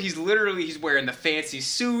dude, he's wearing the fancy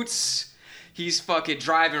suits. He's fucking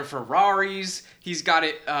driving Ferraris. He's got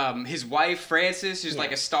it. His wife Frances, she's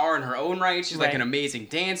like a star in her own right. She's like an amazing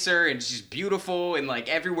dancer, and she's beautiful. And like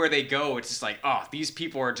everywhere they go, it's just like, oh, these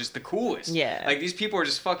people are just the coolest. Yeah. Like these people are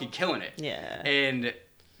just fucking killing it. Yeah. And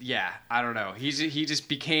yeah, I don't know. He just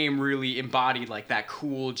became really embodied like that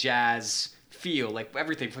cool jazz feel, like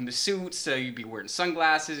everything from the suits to you'd be wearing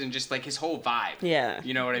sunglasses and just like his whole vibe. Yeah.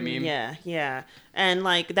 You know what I mean? Yeah. And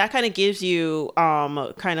like that kind of gives you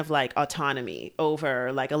kind of like autonomy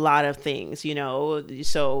over like a lot of things, you know?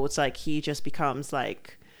 So it's like he just becomes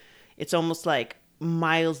like, it's almost like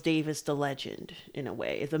Miles Davis, the legend, in a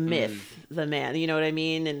way, the myth, the man, you know what I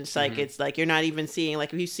mean? And it's like, it's like, you're not even seeing,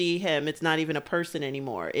 like if you see him, it's not even a person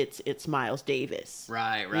anymore. It's Miles Davis.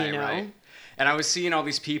 Right. You know? Right. And I was seeing all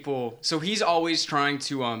these people. So he's always trying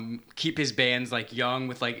to keep his bands like young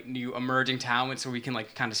with like new emerging talent, so we can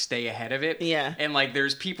like kind of stay ahead of it. Yeah. And like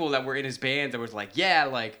there's people that were in his band that was like, yeah,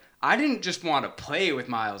 like I didn't just want to play with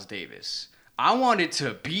Miles Davis. I wanted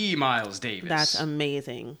to be Miles Davis. That's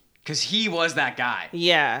amazing. Because he was that guy.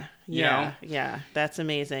 Yeah. You know? Yeah. That's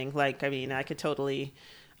amazing. Like, I mean, I could totally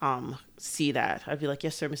see that. I'd be like,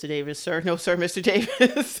 yes, sir, Mr. Davis, sir. No, sir, Mr.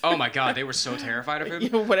 Davis. Oh my God, they were so terrified of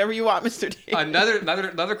him. Whatever you want, Mr. Davis.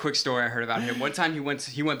 Another quick story I heard about him. One time he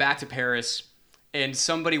went back to Paris, and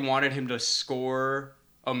somebody wanted him to score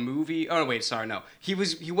a movie. Oh wait, sorry, no. He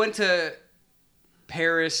went to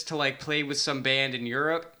Paris to like play with some band in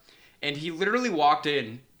Europe, and he literally walked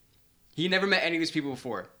in. He never met any of these people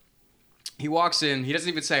before. He walks in. He doesn't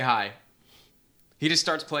even say hi. He just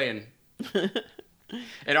starts playing.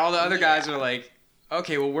 And all the other guys are like,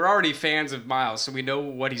 okay, well, we're already fans of Miles, so we know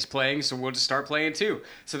what he's playing, so we'll just start playing too.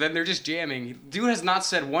 So then they're just jamming. Dude has not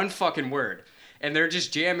said one fucking word. And they're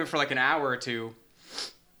just jamming for like an hour or two.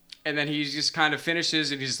 And then he just kind of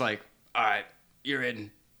finishes, and he's like, all right, you're in.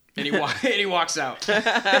 And he walks out.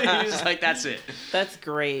 And he's like, that's it. That's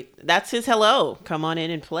great. That's his hello. Come on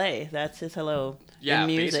in and play. That's his hello. Yeah, in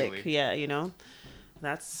music. basically. Yeah, you know,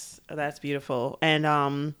 that's beautiful.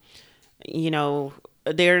 And you know,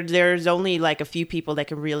 there's only like a few people that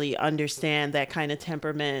can really understand that kind of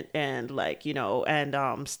temperament and like, you know,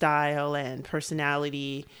 and style and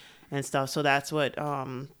personality and stuff. So that's what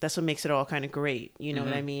makes it all kind of great. You know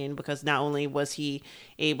what I mean? Because not only was he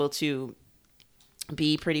able to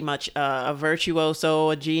be pretty much a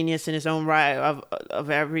virtuoso, a genius in his own right of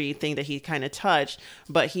everything that he kind of touched,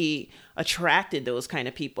 but he attracted those kind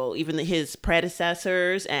of people, even his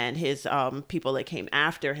predecessors and his people that came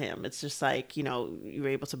after him. It's just like, you know, you were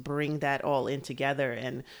able to bring that all in together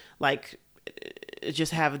and like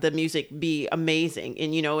just have the music be amazing.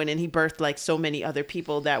 And, you know, and then he birthed like so many other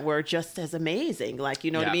people that were just as amazing. Like,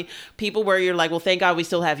 you know what I mean? People where you're like, well, thank God we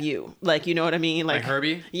still have you. Like, you know what I mean? Like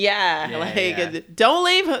Herbie? Yeah. Don't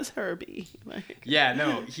leave us, Herbie. Like, yeah,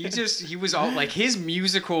 no, he was all like, his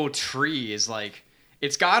musical tree is like,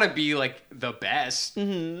 it's gotta be like the best.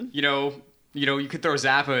 You know, you could throw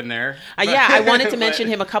Zappa in there. Yeah, I wanted to mention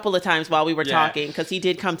him a couple of times while we were talking, because he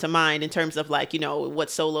did come to mind in terms of like, you know, what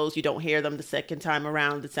solos you don't hear them the second time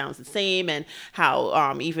around, it sounds the same, and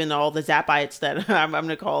how even all the Zappaites that I'm going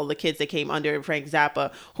to call the kids that came under Frank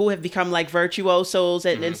Zappa, who have become like virtuosos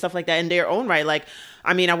and stuff like that in their own right. Like,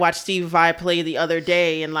 I mean, I watched Steve Vai play the other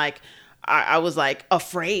day, and like, I was like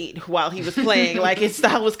afraid while he was playing. Like his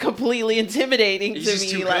style was completely intimidating to me.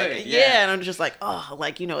 Too like, good. yeah, and I'm just like, oh,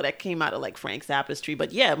 like, you know, that came out of like Frank Zappa's tree.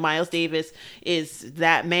 But yeah, Miles Davis is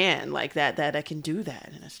that man, like that can do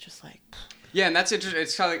that, and it's just like. Yeah, and that's interesting.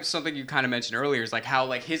 It's kind of like something you kind of mentioned earlier, is like how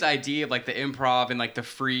like his idea of like the improv and like the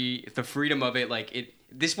freedom of it. Like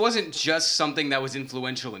this wasn't just something that was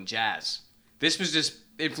influential in jazz. This was just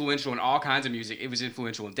influential in all kinds of music. It was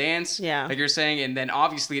influential in dance, like you're saying, and then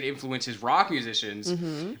obviously it influences rock musicians,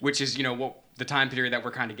 which is, you know, what the time period that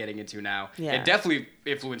we're kind of getting into now. Yeah. It definitely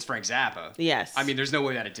influenced Frank Zappa. Yes. I mean, there's no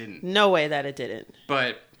way that it didn't. No way that it didn't.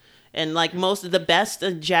 But and like most of the best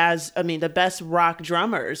the best rock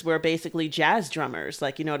drummers were basically jazz drummers.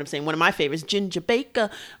 Like, you know what I'm saying? One of my favorites, Ginger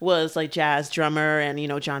Baker, was like jazz drummer, and, you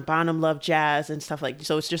know, John Bonham loved jazz and stuff like.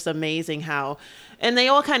 So it's just amazing how, and they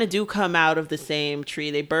all kind of do come out of the same tree.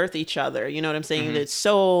 They birth each other. You know what I'm saying? It's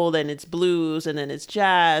soul, then it's blues, and then it's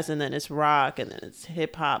jazz, and then it's rock, and then it's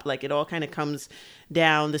hip hop. Like it all kind of comes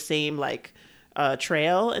down the same like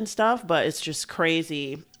trail and stuff. But it's just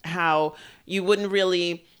crazy how you wouldn't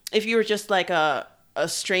really. If you were just like a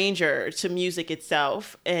stranger to music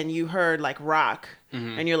itself and you heard like rock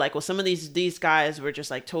and you're like, well, some of these guys were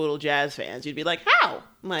just like total jazz fans, you'd be like, how?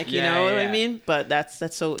 Like, you know what I mean? But that's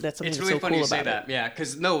something it's really so funny cool you say about that. Yeah,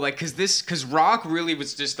 because rock really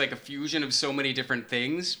was just like a fusion of so many different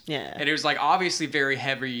things. Yeah. And it was like obviously very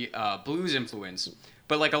heavy blues influence.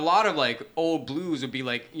 But like a lot of like old blues would be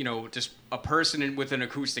like, just a person with an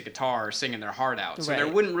acoustic guitar singing their heart out. So there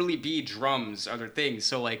wouldn't really be drums, other things.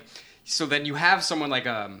 So then you have someone like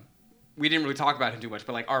we didn't really talk about him too much,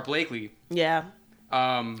 but like Art Blakey. Yeah.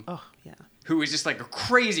 Who is just like a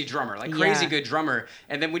crazy drummer, like crazy good drummer.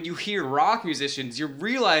 And then when you hear rock musicians, you're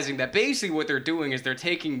realizing that basically what they're doing is they're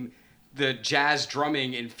taking the jazz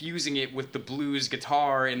drumming and fusing it with the blues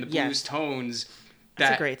guitar and the blues tones.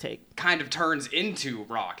 That's a great take. Kind of turns into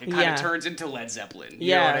rock. It kind of turns into Led Zeppelin.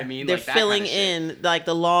 You know what I mean? They're like filling in like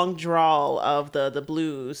the long drawl of the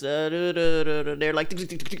blues. They're like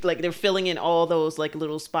they're filling in all those like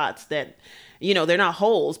little spots that, they're not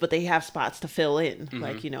holes, but they have spots to fill in.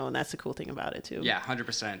 Like, and that's the cool thing about it too. Yeah,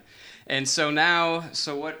 100%. And so now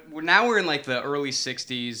we're in like the early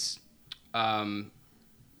 60s.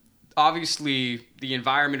 Obviously, the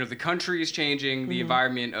environment of the country is changing. The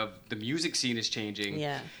environment of the music scene is changing.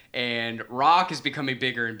 Yeah. And rock is becoming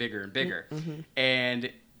bigger and bigger and bigger. And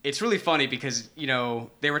it's really funny because,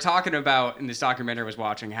 they were talking about, in this documentary I was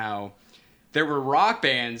watching, how there were rock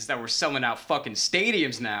bands that were selling out fucking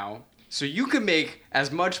stadiums now. So you could make as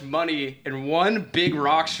much money in one big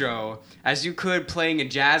rock show as you could playing in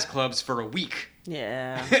jazz clubs for a week.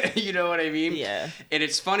 Yeah. You know what I mean? Yeah. And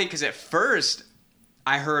it's funny because at first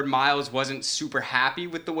I heard Miles wasn't super happy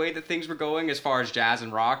with the way that things were going as far as jazz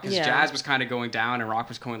and rock, because jazz was kind of going down and rock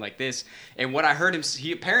was going like this. And what I heard him,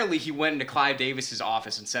 he went into Clive Davis's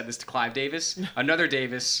office and said this to Clive Davis, another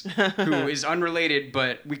Davis, who is unrelated,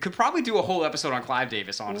 but we could probably do a whole episode on Clive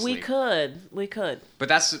Davis, honestly. We could. But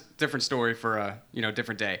that's a different story for a,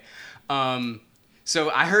 different day.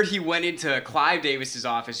 So I heard he went into Clive Davis's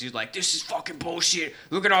office. He was like, "This is fucking bullshit.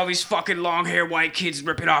 Look at all these fucking long-haired white kids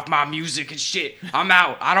ripping off my music and shit. I'm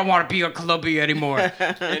out. I don't want to be on Columbia anymore."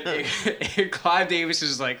 and Clive Davis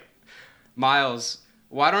is like, "Miles,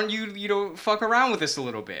 why don't you fuck around with this a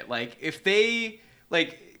little bit? Like, if they,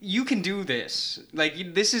 like, you can do this.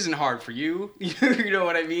 Like, this isn't hard for you." You know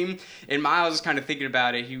what I mean? And Miles is kind of thinking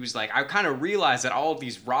about it. He was like, I kind of realized that all of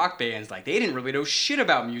these rock bands, like, they didn't really know shit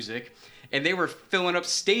about music. And they were filling up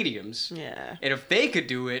stadiums. Yeah. And if they could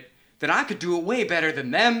do it, then I could do it way better than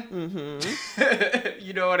them.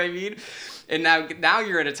 You know what I mean? And now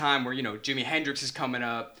you're at a time where, Jimi Hendrix is coming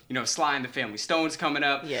up. Sly and the Family Stone's coming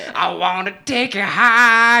up. Yeah. I want to take it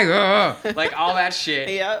higher. Like, all that shit.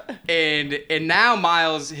 Yep. And now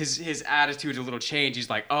Miles, his attitude's a little changed. He's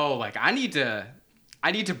like, oh, like, I need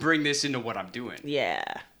to bring this into what I'm doing. Yeah.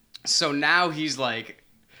 So now he's like,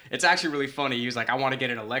 it's actually really funny. He was like, I want to get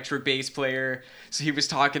an electric bass player. So he was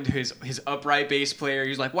talking to his upright bass player. He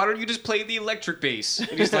was like, why don't you just play the electric bass?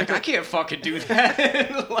 And he's like, I can't fucking do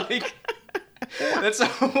that. Like, that's a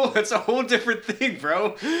whole different thing,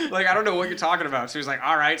 bro. Like, I don't know what you're talking about. So he was like,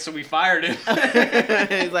 all right. So we fired him.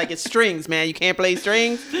 He's like, it's strings, man. You can't play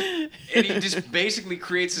strings. And he just basically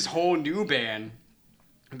creates this whole new band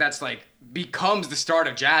that's like becomes the start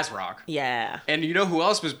of jazz rock. Yeah. And you know who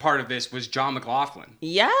else was part of this was John McLaughlin.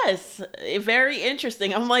 Yes. Very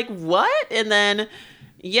interesting. I'm like, what? And then,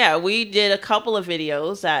 yeah, we did a couple of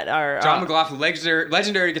videos that are... John McLaughlin,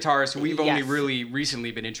 legendary guitarist who we've only really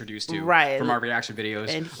recently been introduced to from our reaction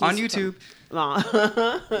videos on YouTube.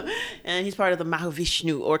 And he's part of the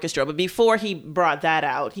Mahavishnu Orchestra. But before he brought that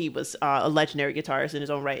out, he was a legendary guitarist in his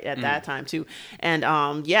own right at that time, too. And,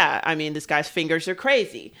 I mean, this guy's fingers are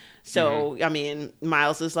crazy. So, I mean,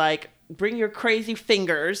 Miles is like, bring your crazy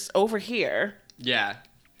fingers over here. Yeah.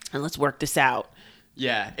 And let's work this out.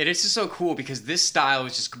 Yeah, and it's just so cool because this style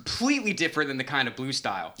is just completely different than the kind of blues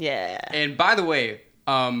style. Yeah. And by the way,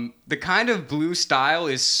 the kind of blues style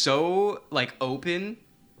is so, like, open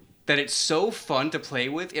that it's so fun to play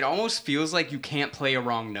with. It almost feels like you can't play a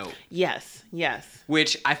wrong note. Yes, yes.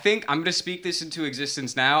 Which I think I'm going to speak this into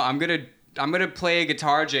existence now. I'm going to play a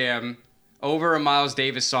guitar jam over a Miles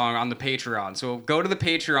Davis song on the Patreon. So go to the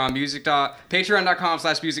Patreon,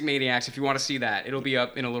 patreon.com/musicmaniacs if you want to see that. It'll be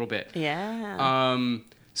up in a little bit. Yeah.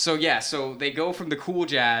 So they go from the cool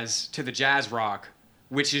jazz to the jazz rock,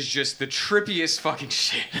 which is just the trippiest fucking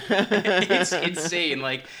shit. It's insane.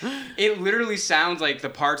 Like, it literally sounds like the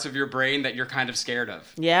parts of your brain that you're kind of scared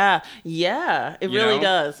of. Yeah. Yeah. It really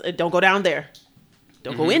does. Don't go down there.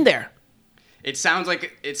 Don't go in there. It sounds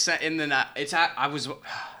like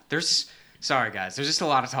sorry guys, there's just a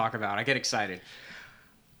lot to talk about. I get excited.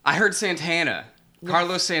 I heard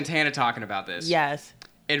Carlos Santana talking about this. Yes.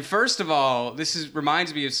 And first of all,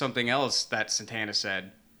 reminds me of something else that Santana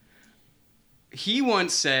said. He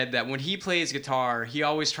once said that when he plays guitar, he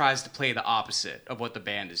always tries to play the opposite of what the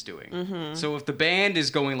band is doing. Mm-hmm. So if the band is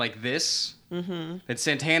going like this, then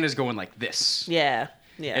Santana's going like this. Yeah.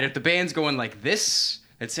 Yeah. And if the band's going like this,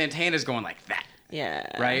 then Santana's going like that.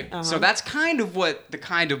 Yeah. Right? So that's kind of what the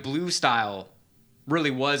Kind of Blue style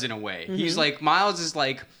really was in a way. He's like, Miles is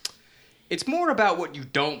like, it's more about what you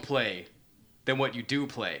don't play than what you do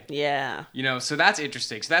play. Yeah. You know, so that's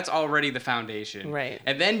interesting. So that's already the foundation. Right.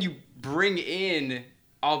 And then you bring in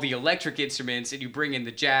all the electric instruments and you bring in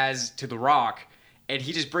the jazz to the rock, and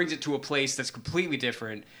he just brings it to a place that's completely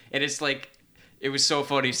different. And it's like, it was so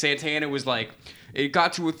funny. Santana was like, it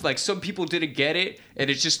got to like some people didn't get it, and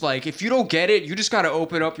it's just like, if you don't get it, you just got to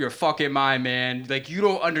open up your fucking mind, man. Like, you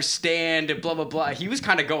don't understand, and blah blah blah. He was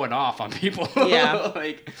kind of going off on people. Yeah.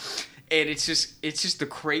 Like, and it's just the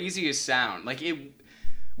craziest sound. Like,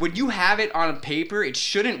 when you have it on paper, it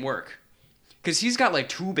shouldn't work, because he's got like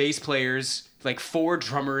 2 bass players, like 4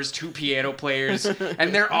 drummers, 2 piano players,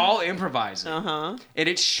 and they're all improvising. And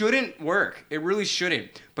it shouldn't work. It really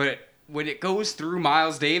shouldn't. But when it goes through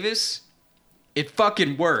Miles Davis, it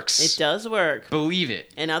fucking works. It does work. Believe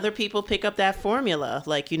it. And other people pick up that formula.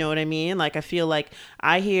 Like, you know what I mean? Like, I feel like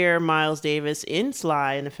I hear Miles Davis in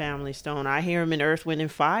Sly and the Family Stone. I hear him in Earth, Wind, and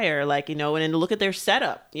Fire. Like, you know, and then look at their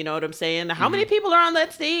setup. You know what I'm saying? How many people are on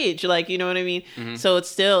that stage? Like, you know what I mean? So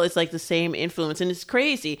it's like the same influence. And it's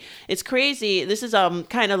crazy. It's crazy. This is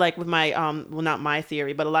kind of like with my, well, not my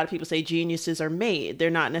theory, but a lot of people say geniuses are made. They're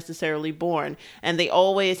not necessarily born. And they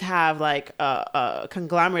always have like a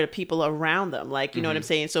conglomerate of people around them. Like, you know what I'm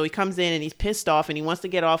saying? So he comes in and he's pissed off and he wants to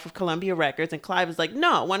get off of Columbia Records, and Clive is like,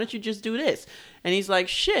 no, why don't you just do this? And he's like,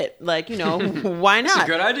 shit, like, you know, why not? It's a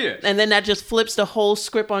good idea. And then that just flips the whole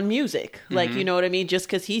script on music. Like, you know what I mean? Just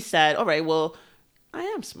because he said, all right, well, I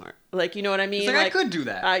am smart. Like, you know what I mean? It's like, I could do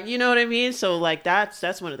that. You know what I mean? So like,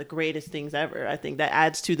 that's one of the greatest things ever. I think that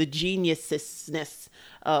adds to the geniusness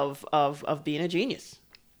of being a genius.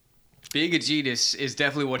 Being a genius is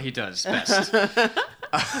definitely what he does best.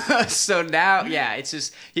 So now, yeah, it's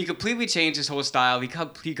just, he completely changed his whole style. He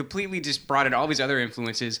completely just brought in all these other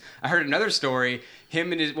influences. I heard another story.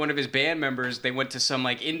 Him and one of his band members, they went to some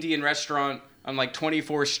like Indian restaurant on like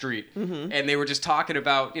 24th Street, and they were just talking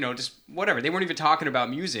about, you know, just whatever. They weren't even talking about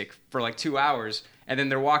music for like 2 hours, and then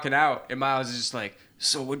they're walking out, and Miles is just like,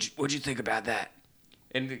 so what'd you think about that?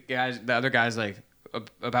 And the other guy's like,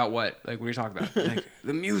 about what? Like, what are you talking about? Like,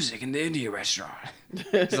 the music in the Indian restaurant.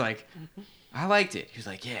 He's like, I liked it. He was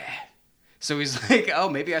like, yeah. So he's like, oh,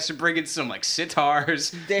 maybe I should bring in some like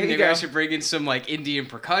sitars. Maybe I should bring in some like Indian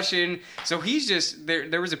percussion. So he's just,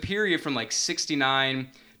 there was a period from like 69.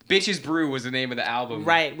 Bitches Brew was the name of the album.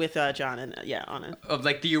 Right, with John and, on it. Of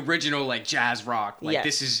like the original like jazz rock. Like,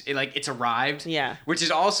 this is, like, it's arrived. Yeah. Which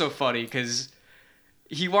is also funny because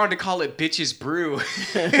he wanted to call it Bitches Brew.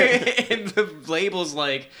 And the label's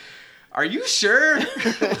like, are you sure?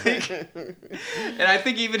 Like, and I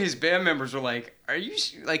think even his band members were like, are you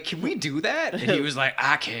like, can we do that? And he was like,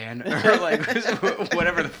 I can. Or like,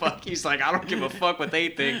 whatever the fuck. He's like, I don't give a fuck what they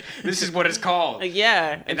think. This is what it's called.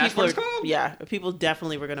 Yeah. And that's what it's called? Yeah. People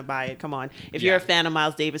definitely were going to buy it. Come on. If you're a fan of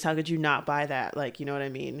Miles Davis, how could you not buy that? Like, you know what I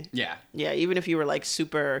mean? Yeah. Yeah. Even if you were like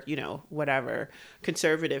super, you know, whatever,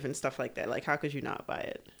 conservative and stuff like that. Like, how could you not buy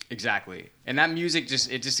it? Exactly. And that music just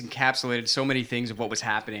encapsulated so many things of what was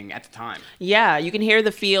happening at the time. Yeah, you can hear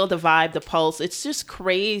the feel, the vibe, the pulse. It's just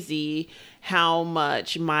crazy how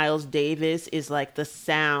much Miles Davis is like the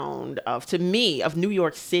sound of, to me, of New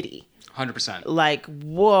York City. 100%. Like,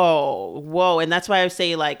 whoa. And that's why I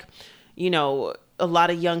say, like, you know, a lot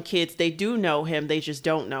of young kids, they do know him, they just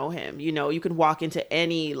don't know him. You know, you can walk into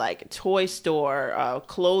any like toy store,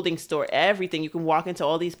 clothing store, everything. You can walk into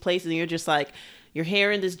all these places and you're just like, you're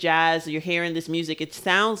hearing this jazz, you're hearing this music. It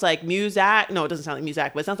sounds like music. No, it doesn't sound like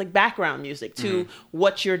music, but it sounds like background music to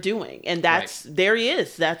what you're doing. And that's, there he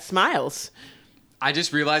is. That's Miles. I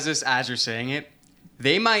just realized this as you're saying it.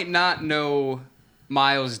 They might not know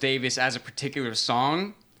Miles Davis as a particular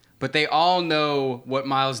song, but they all know what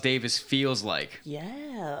Miles Davis feels like.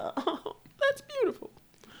 Yeah. That's beautiful.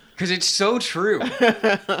 Because it's so true.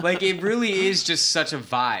 Like, it really is just such a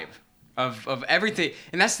vibe. Of everything.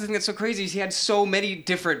 And that's the thing that's so crazy is he had so many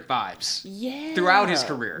different vibes throughout his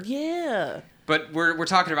career. Yeah. But we're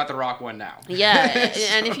talking about the rock one now. Yeah.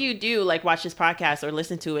 And if you do like watch this podcast or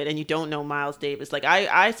listen to it and you don't know Miles Davis, like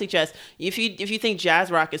I suggest if you think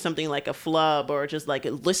jazz rock is something like a flub or just like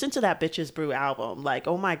listen to that Bitches Brew album. Like,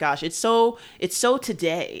 oh my gosh, it's so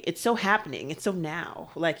today. It's so happening. It's so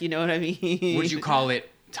now. Like, you know what I mean? Would you call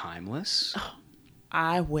it timeless? Oh,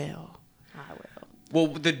 I will. Well,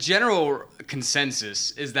 the general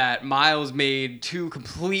consensus is that Miles made 2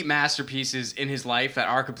 complete masterpieces in his life that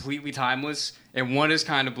are completely timeless, and one is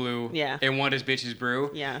Kind of Blue, and one is Bitches Brew.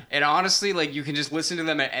 Yeah. And honestly, like, you can just listen to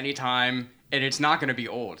them at any time, and it's not going to be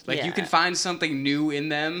old. Like, you can find something new in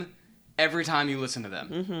them every time you listen to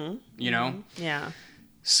them. You know? Yeah.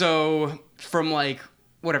 So from like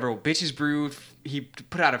whatever Bitches Brew, he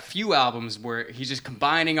put out a few albums where he's just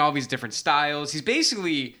combining all these different styles. He's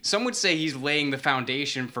basically, some would say he's laying the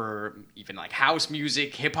foundation for even like house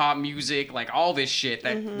music, hip hop music, like all this shit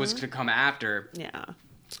that was to come after. Yeah.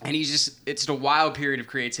 And it's just a wild period of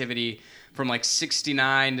creativity from like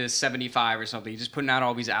 69 to 75 or something. He's just putting out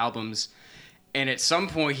all these albums. And at some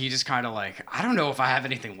point, he just kind of like, I don't know if I have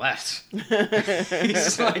anything left. He's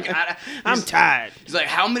just like, I'm tired. He's like,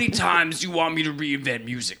 how many times do you want me to reinvent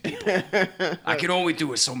music, people? I can only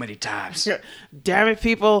do it so many times. Damn it,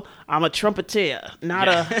 people! I'm a trumpeter,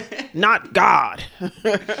 not God.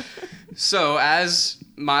 So as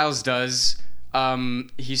Miles does,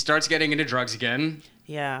 he starts getting into drugs again.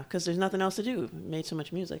 Yeah, because there's nothing else to do. Made so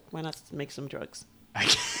much music. Why not make some drugs?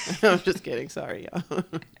 I'm just kidding. Sorry, y'all.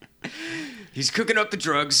 He's cooking up the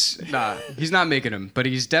drugs. Nah, he's not making them, but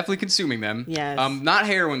he's definitely consuming them. Yes. Not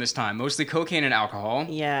heroin this time, mostly cocaine and alcohol.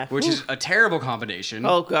 Yeah. Which is a terrible combination.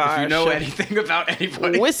 Oh, gosh. If you know anything about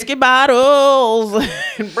anybody. Whiskey bottles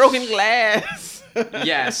and broken glass.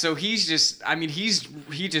 Yeah, so he's just, I mean, he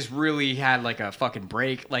just really had like a fucking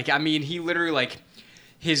break. Like, I mean, he literally like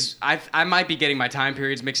I might be getting my time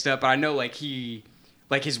periods mixed up, but I know like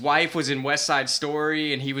his wife was in West Side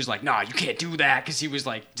Story, and he was like, "Nah, you can't do that," because he was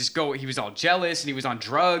like, he was all jealous, and he was on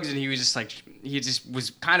drugs, and he was just like, he just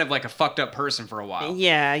was kind of like a fucked up person for a while.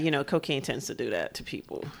 Yeah, cocaine tends to do that to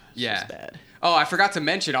people. It's just bad. Oh, I forgot to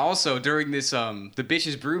mention also during this the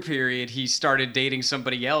Bitches Brew period, he started dating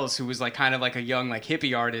somebody else who was like kind of like a young like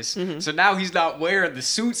hippie artist. So now he's not wearing the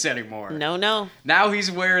suits anymore. No. Now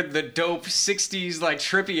he's wearing the dope 60s like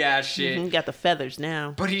trippy ass shit. Got the feathers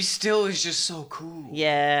now. But he still is just so cool.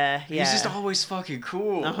 Yeah. He's just always fucking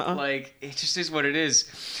cool. Like, it just is what it is.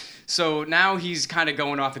 So now he's kind of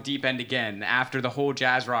going off the deep end again after the whole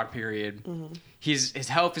jazz rock period. His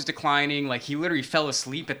health is declining. Like, he literally fell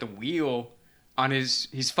asleep at the wheel on his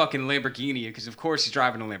fucking Lamborghini, because of course he's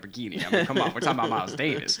driving a Lamborghini. I mean, come on, we're talking about Miles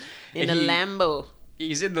Davis. In a Lambo.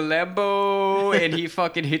 He's in the Lambo, and he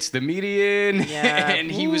fucking hits the median, and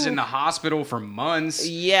he was in the hospital for months.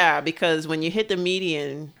 Yeah, because when you hit the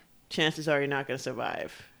median, chances are you're not going to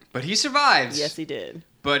survive. But he survived. Yes, he did.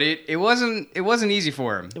 But it wasn't easy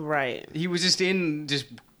for him. Right. He was just in just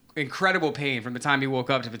incredible pain from the time he woke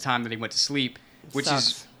up to the time that he went to sleep, which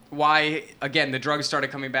is why, again, the drugs started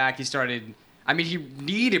coming back. He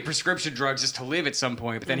needed prescription drugs just to live at some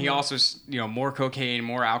point, but then he also, more cocaine,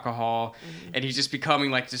 more alcohol, and he's just becoming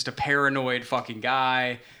like just a paranoid fucking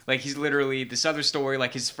guy. Like, he's literally, this other story,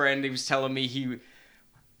 like his friend, he was telling me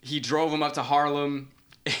he drove him up to Harlem,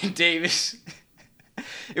 and Davis,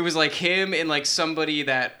 it was like him and like somebody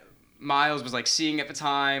that Miles was like seeing at the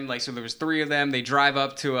time. Like, so there was 3 of them. They drive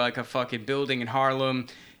up to like a fucking building in Harlem,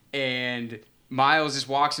 and Miles just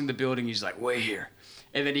walks in the building. He's like, "Wait here."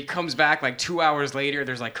 And then he comes back like 2 hours later.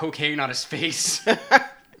 There's like cocaine on his face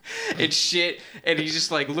and shit. And he's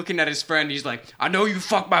just like looking at his friend. He's like, "I know you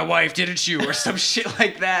fucked my wife, didn't you?" Or some shit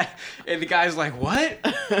like that. And the guy's like, "What?"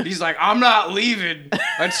 And he's like, "I'm not leaving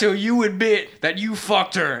until you admit that you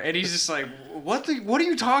fucked her." And he's just like, what are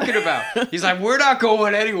you talking about? He's like, "We're not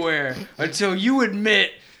going anywhere until you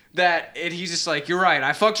admit that." And he's just like, "You're right.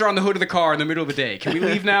 I fucked her on the hood of the car in the middle of the day. Can we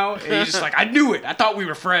leave now?" And he's just like, "I knew it. I thought we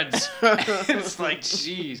were friends." It's like,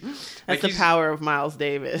 jeez. That's the power of Miles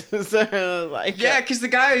Davis. Because the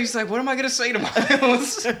guy, he's like, "What am I going to say to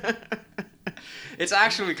Miles?" It's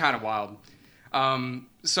actually kind of wild.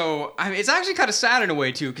 So, I mean, it's actually kind of sad in a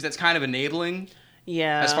way, too, because it's kind of enabling.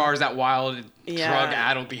 Yeah. As far as that wild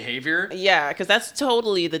drug-addled behavior. Yeah, because that's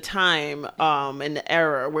totally the time and the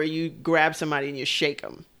era where you grab somebody and you shake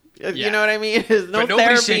them. Yeah. You know what I mean? There's no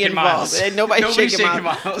therapy involved. Nobody's shaking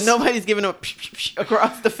Miles. Nobody's giving him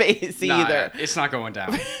across the face either. It's not going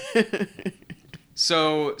down.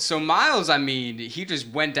 So Miles, I mean, he just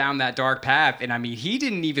went down that dark path, and I mean, he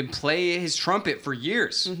didn't even play his trumpet for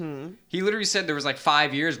years. He literally said there was like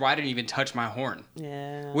 5 years where I didn't even touch my horn.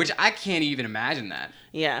 Yeah. Which I can't even imagine that.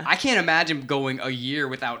 Yeah. I can't imagine going a year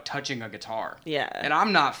without touching a guitar. Yeah. And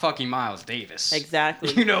I'm not fucking Miles Davis.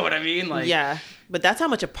 Exactly. You know what I mean? Like. Yeah. But that's how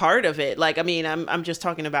much a part of it. Like, I mean, I'm just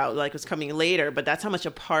talking about like what's coming later, but that's how much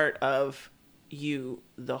a part of you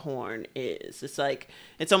the horn is. It's like,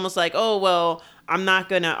 it's almost like, oh well, I'm not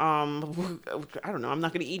gonna I don't know, I'm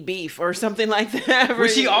not gonna eat beef or something like that.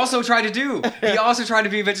 Which he also tried to do. He also tried to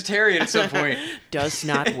be a vegetarian at some point. Does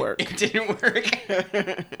not work. It didn't work.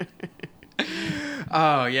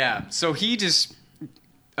 Oh yeah. So he just,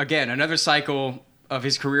 again, another cycle of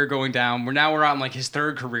his career going down. We're on like his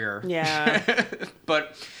 3rd career. Yeah.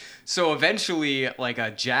 But so eventually, like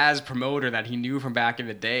a jazz promoter that he knew from back in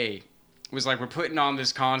the day was like, we're putting on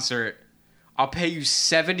this concert. I'll pay you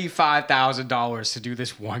 $75,000 to do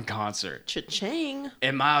this one concert. Cha-ching.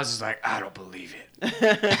 And Miles is like, I don't believe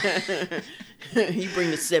it. You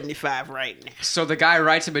bring the 75 right now. So the guy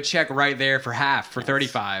writes him a check right there for half, for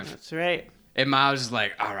 35. That's right. And Miles is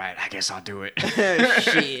like, all right, I guess I'll do it.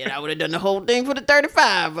 Shit, I would have done the whole thing for the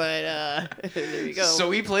 35, but there you go.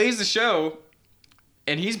 So he plays the show,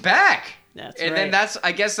 and he's back. That's and right. then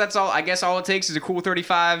I guess all it takes is a cool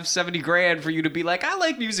 35, 70 grand for you to be like, I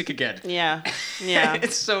like music again. Yeah.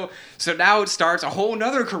 so now it starts a whole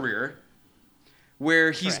nother career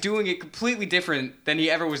where he's Correct. doing it completely different than he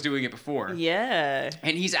ever was doing it before. Yeah.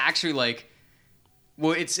 And he's actually like,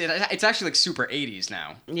 well, it's actually like super 80s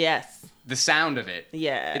now. Yes. The sound of it.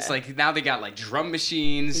 Yeah. It's like now they got like drum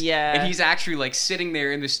machines. Yeah. And he's actually like sitting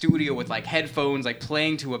there in the studio with like headphones, like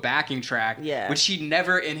playing to a backing track. Yeah. Which he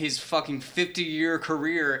never in his fucking 50-year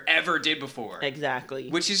career ever did before. Exactly.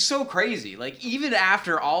 Which is so crazy. Like even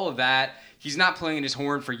after all of that, he's not playing his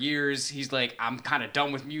horn for years. He's like, I'm kind of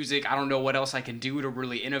done with music. I don't know what else I can do to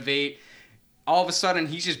really innovate. All of a sudden,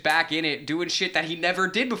 he's just back in it, doing shit that he never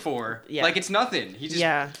did before. Yeah. Like it's nothing. He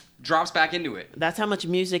just drops back into it. That's how much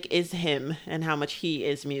music is him and how much he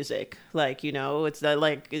is music. Like, you know, it's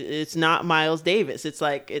like, it's not Miles Davis. It's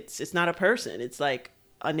like, it's not a person. It's like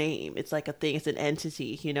a name. It's like a thing. It's an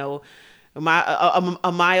entity, you know. A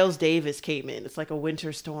Miles Davis came in. It's like a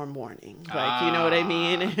winter storm warning. Like, you know what I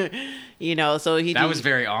mean? You know, so That was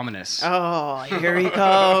very ominous. Oh, here he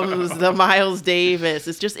comes, the Miles Davis.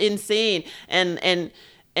 It's just insane. And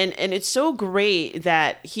it's so great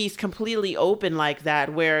that he's completely open like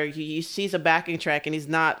that, where he sees a backing track and he's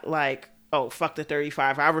not like, oh, fuck the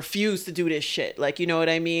 35. I refuse to do this shit. Like, you know what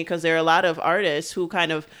I mean? Because there are a lot of artists who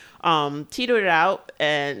kind of teetered it out,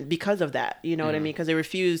 and because of that, you know what I mean? Because they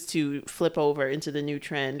refused to flip over into the new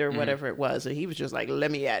trend or whatever it was. And he was just like, let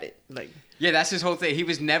me at it. Like, yeah, that's his whole thing. He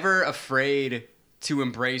was never afraid to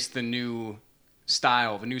embrace the new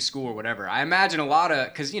style, the new school or whatever. I imagine a lot of,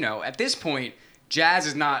 because, you know, at this point, jazz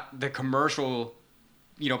is not the commercial,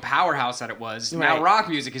 you know, powerhouse that it was. Right. Now rock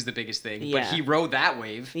music is the biggest thing, Yeah. but he rode that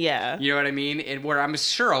wave. yeah. You know what I mean? And where I'm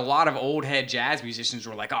sure a lot of old head jazz musicians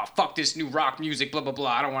were like, oh, fuck this new rock music, blah, blah,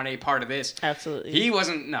 blah. I don't want any part of this. Absolutely. He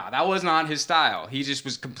wasn't, no, that was not his style. He just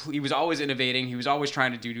was he was always innovating. He was always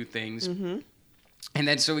trying to do new things. Mm-hmm. And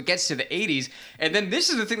then so it gets to the 80s. And then this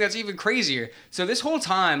is the thing that's even crazier. So this whole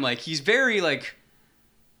time, like, he's very, like,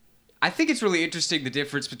 I think it's really interesting the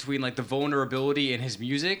difference between like the vulnerability in his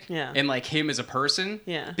music and like him as a person.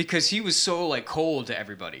 Yeah. Because he was so like cold to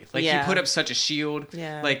everybody. Like he put up such a shield.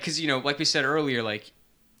 Yeah. Like, cause you know, like we said earlier, like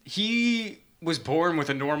he was born with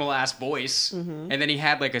a normal ass voice and then he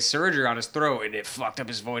had like a surgery on his throat and it fucked up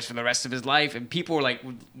his voice for the rest of his life. And people were like,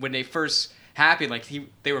 when they first happened, like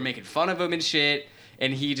they were making fun of him and shit.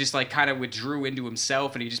 And he just like kind of withdrew into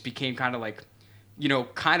himself and he just became kind of like, you know,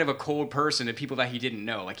 kind of a cold person to people that he didn't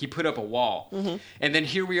know. Like, he put up a wall. And then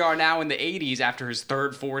here we are now in the 80s after his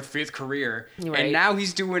third, fourth, fifth career. Right. And now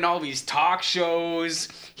he's doing all these talk shows.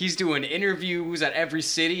 He's doing interviews at every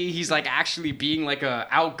city. He's, like, actually being, like, a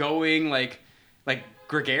outgoing, like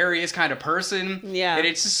gregarious kind of person. Yeah. And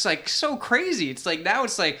it's just, like, so crazy. It's, like, now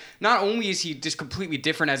it's, like, not only is he just completely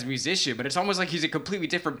different as a musician, but it's almost like he's a completely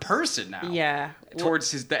different person now. Yeah.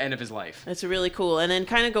 Towards the end of his life. It's really cool. And then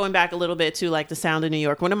kind of going back a little bit to like The Sound of New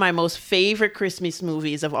York, one of my most favorite Christmas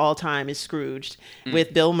movies of all time is Scrooged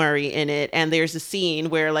with Bill Murray in it. And there's a scene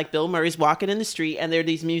where like Bill Murray's walking in the street and there are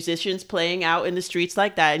these musicians playing out in the streets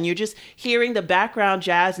like that. And you're just hearing the background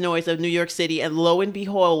jazz noise of New York City. And lo and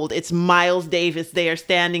behold, it's Miles Davis there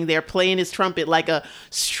standing there playing his trumpet like a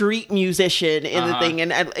street musician in the thing.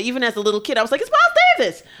 And even as a little kid, I was like, it's Miles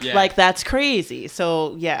Davis. Yeah. Like, that's crazy.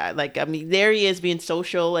 So yeah, like, I mean, there he is being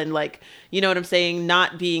social and like, you know what I'm saying?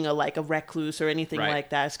 Not being a recluse or anything like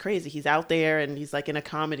that. It's crazy. He's out there and he's like in a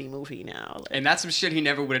comedy movie now. Like, And that's some shit he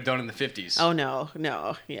never would have done in the 50s. oh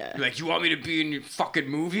no, yeah. Like, you want me to be in your fucking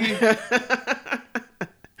movie?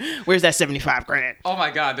 Where's that 75 grand? Oh my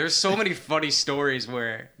God, there's so many funny stories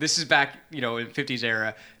where this is back, you know, in 50s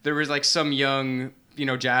era. There was like some young, you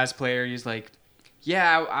know, jazz player. He's like,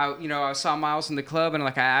 yeah, I saw Miles in the club and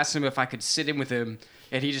like I asked him if I could sit in with him.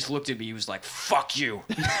 And he just looked at me. He was like, fuck you.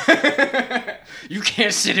 You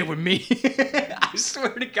can't sit in with me. I swear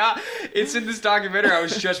to God. It's in this documentary I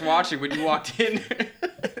was just watching when you walked in.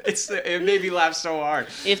 It made me laugh so hard.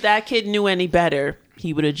 If that kid knew any better,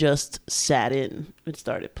 he would have just sat in and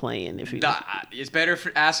started playing. If he It's better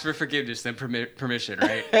ask for forgiveness than permission,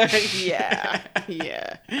 right?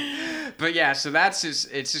 yeah. But yeah, so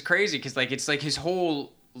it's just crazy because like it's like his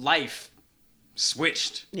whole life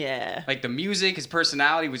switched. Yeah. Like the music, his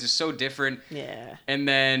personality was just so different. Yeah. And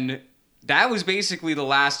then that was basically the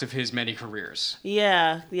last of his many careers.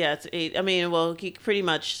 Yeah, it's eight. I mean, well, he pretty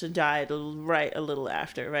much died right a little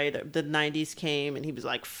after, right? The 90s came, and he was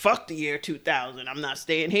like, "Fuck the year 2000. I'm not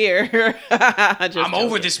staying here." I'm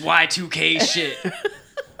over this Y2K shit.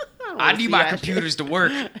 I need my computers to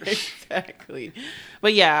work. Exactly.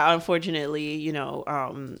 But yeah, unfortunately,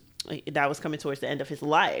 that was coming towards the end of his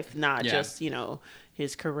life, not just,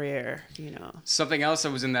 his career, Something else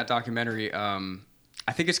that was in that documentary,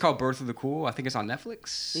 I think it's called Birth of the Cool. I think it's on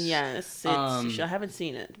Netflix. Yes. I haven't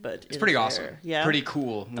seen it, but it's pretty awesome. There. Yeah. Pretty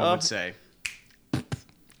cool, one would say.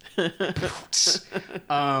 What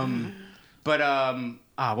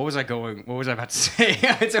was I about to say?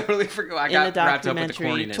 I totally forgot. I got wrapped up with the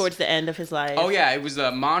corniness. Towards the end of his life. Oh, yeah. It was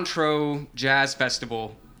the Montreux Jazz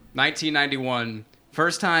Festival, 1991.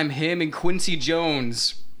 First time him and Quincy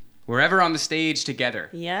Jones were ever on the stage together.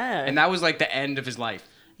 Yeah. And that was like the end of his life.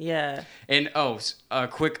 Yeah. And, a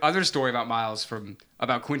quick other story about Miles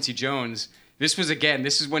about Quincy Jones. This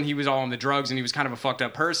is when he was all on the drugs and he was kind of a fucked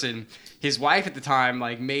up person. His wife at the time,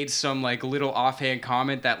 made some, little offhand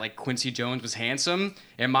comment that, Quincy Jones was handsome,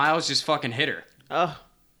 and Miles just fucking hit her. Oh.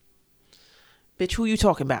 Bitch, who you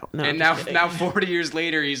talking about? No, and now 40 years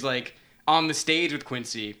later, he's, on the stage with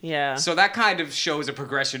Quincy. Yeah. So that kind of shows a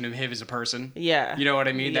progression of him as a person. Yeah. You know what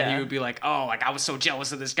I mean? Yeah. That he would be like, I was so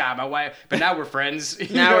jealous of this guy, my wife. But now we're friends.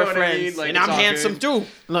 Now we're friends. I mean? And I'm handsome too.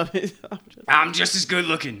 I'm just as good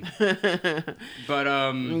looking. But,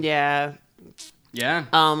 yeah.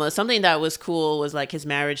 Yeah. Something that was cool was his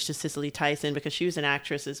marriage to Cicely Tyson, because she was an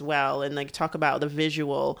actress as well, and talk about the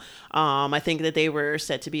visual. I think that they were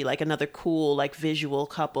said to be another cool visual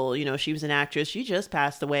couple. She was an actress. She just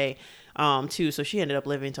passed away too, so she ended up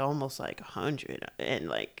living to almost 100,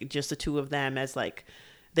 and just the two of them as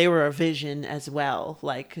they were a vision as well.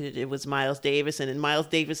 It was Miles Davis and Miles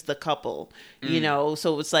Davis, the couple,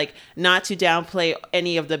 so it's not to downplay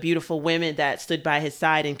any of the beautiful women that stood by his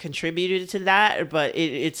side and contributed to that. But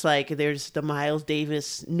it's there's the Miles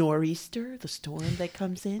Davis nor'easter, the storm that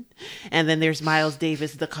comes in. And then there's Miles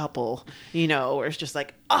Davis, the couple, where it's just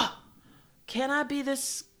can I be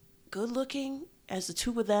this good looking as the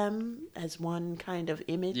two of them as one kind of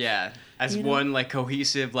image? Yeah, as one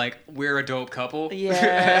cohesive, we're a dope couple.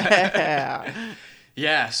 Yeah.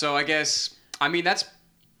 Yeah, so I guess, that's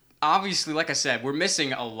obviously, like I said, we're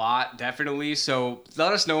missing a lot, definitely. So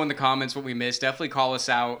let us know in the comments what we missed. Definitely call us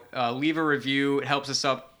out. Leave a review. It helps us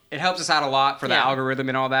out a lot for the algorithm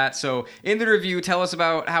and all that. So in the review, tell us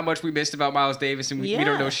about how much we missed about Miles Davis, and we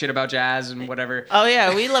don't know shit about jazz and whatever. Oh,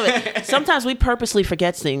 yeah, we love it. Sometimes we purposely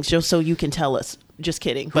forget things just so you can tell us. Just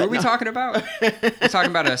kidding. Who are we talking about? We're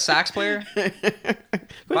talking about a sax player?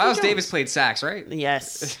 Miles Davis played sax, right?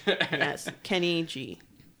 Yes. Yes. Kenny G.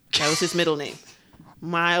 That was his middle name.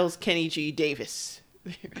 Miles Kenny G. Davis.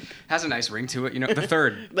 Has a nice ring to it, the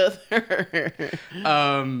third. The third.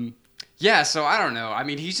 Yeah, so I don't know.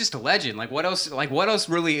 He's just a legend. What else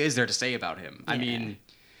really is there to say about him? Yeah.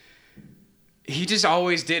 He just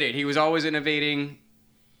always did it. He was always innovating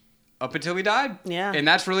up until he died. Yeah. And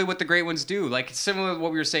that's really what the great ones do. Similar to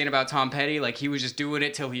what we were saying about Tom Petty, he was just doing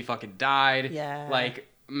it till he fucking died. Yeah.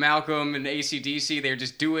 Malcolm and AC/DC, they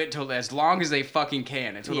just do it till as long as they fucking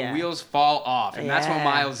can, until the wheels fall off. And that's what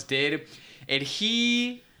Miles did. And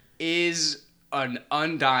he is an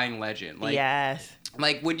undying legend. Yes.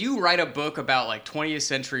 When you write a book about 20th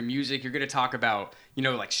century music, you're going to talk about,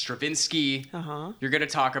 Stravinsky. Uh-huh. You're going to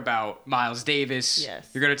talk about Miles Davis. Yes.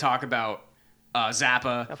 You're going to talk about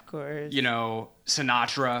Zappa. Of course.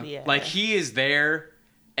 Sinatra. Yeah. He is there,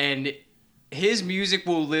 and his music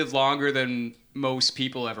will live longer than most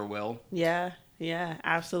people ever will. Yeah. Yeah,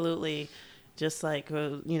 absolutely. Just we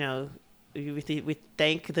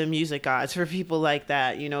thank the music gods for people like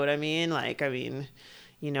that. You know what I mean? Or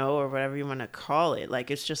whatever you want to call it.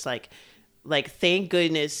 It's just thank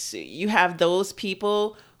goodness you have those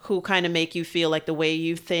people who kind of make you feel the way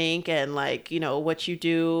you think, and what you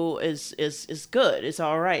do is good. It's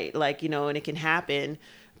all right. And it can happen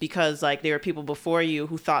because there are people before you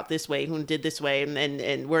who thought this way, who did this way,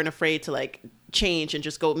 and weren't afraid to change and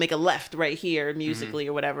just go make a left right here musically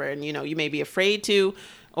or whatever. And you may be afraid to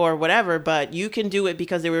or whatever, but you can do it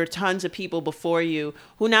because there were tons of people before you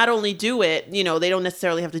who not only do it, they don't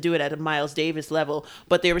necessarily have to do it at a Miles Davis level,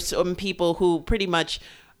 but there were some people who pretty much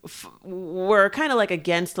were kind of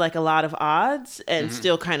against a lot of odds and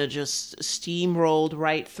still kind of just steamrolled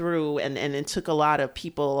right through, and it took a lot of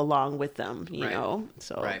people along with them, you know?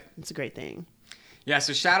 So it's a great thing. Yeah,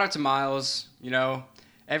 so shout out to Miles,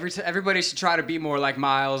 everybody should try to be more like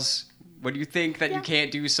Miles. When you think that you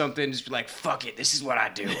can't do something, just be like, fuck it, this is what I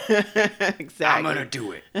do. Exactly. I'm gonna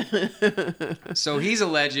do it. So he's a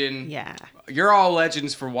legend. Yeah. You're all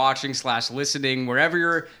legends for watching / listening. Wherever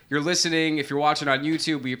you're listening, if you're watching on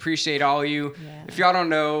YouTube, we appreciate all of you. Yeah. If y'all don't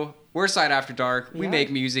know, we're Side After Dark. We Yeah. make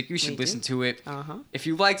music. You should listen to it. Uh-huh. If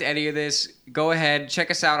you liked any of this, go ahead, check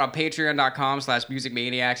us out on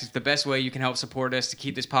patreon.com/musicmaniacs. It's the best way you can help support us to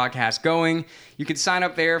keep this podcast going. You can sign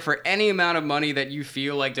up there for any amount of money that you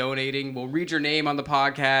feel like donating. We'll read your name on the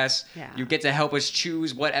podcast. Yeah. You get to help us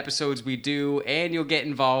choose what episodes we do, and you'll get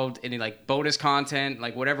involved in like bonus content,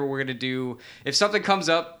 like whatever we're going to do. If something comes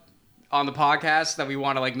up on the podcast that we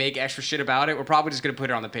want to like make extra shit about it, we're probably just going to put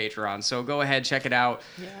it on the Patreon. So go ahead, check it out.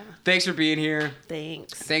 Yeah. Thanks for being here.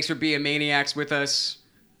 Thanks. Thanks for being maniacs with us.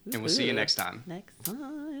 And we'll see you next time. Next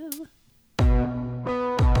time.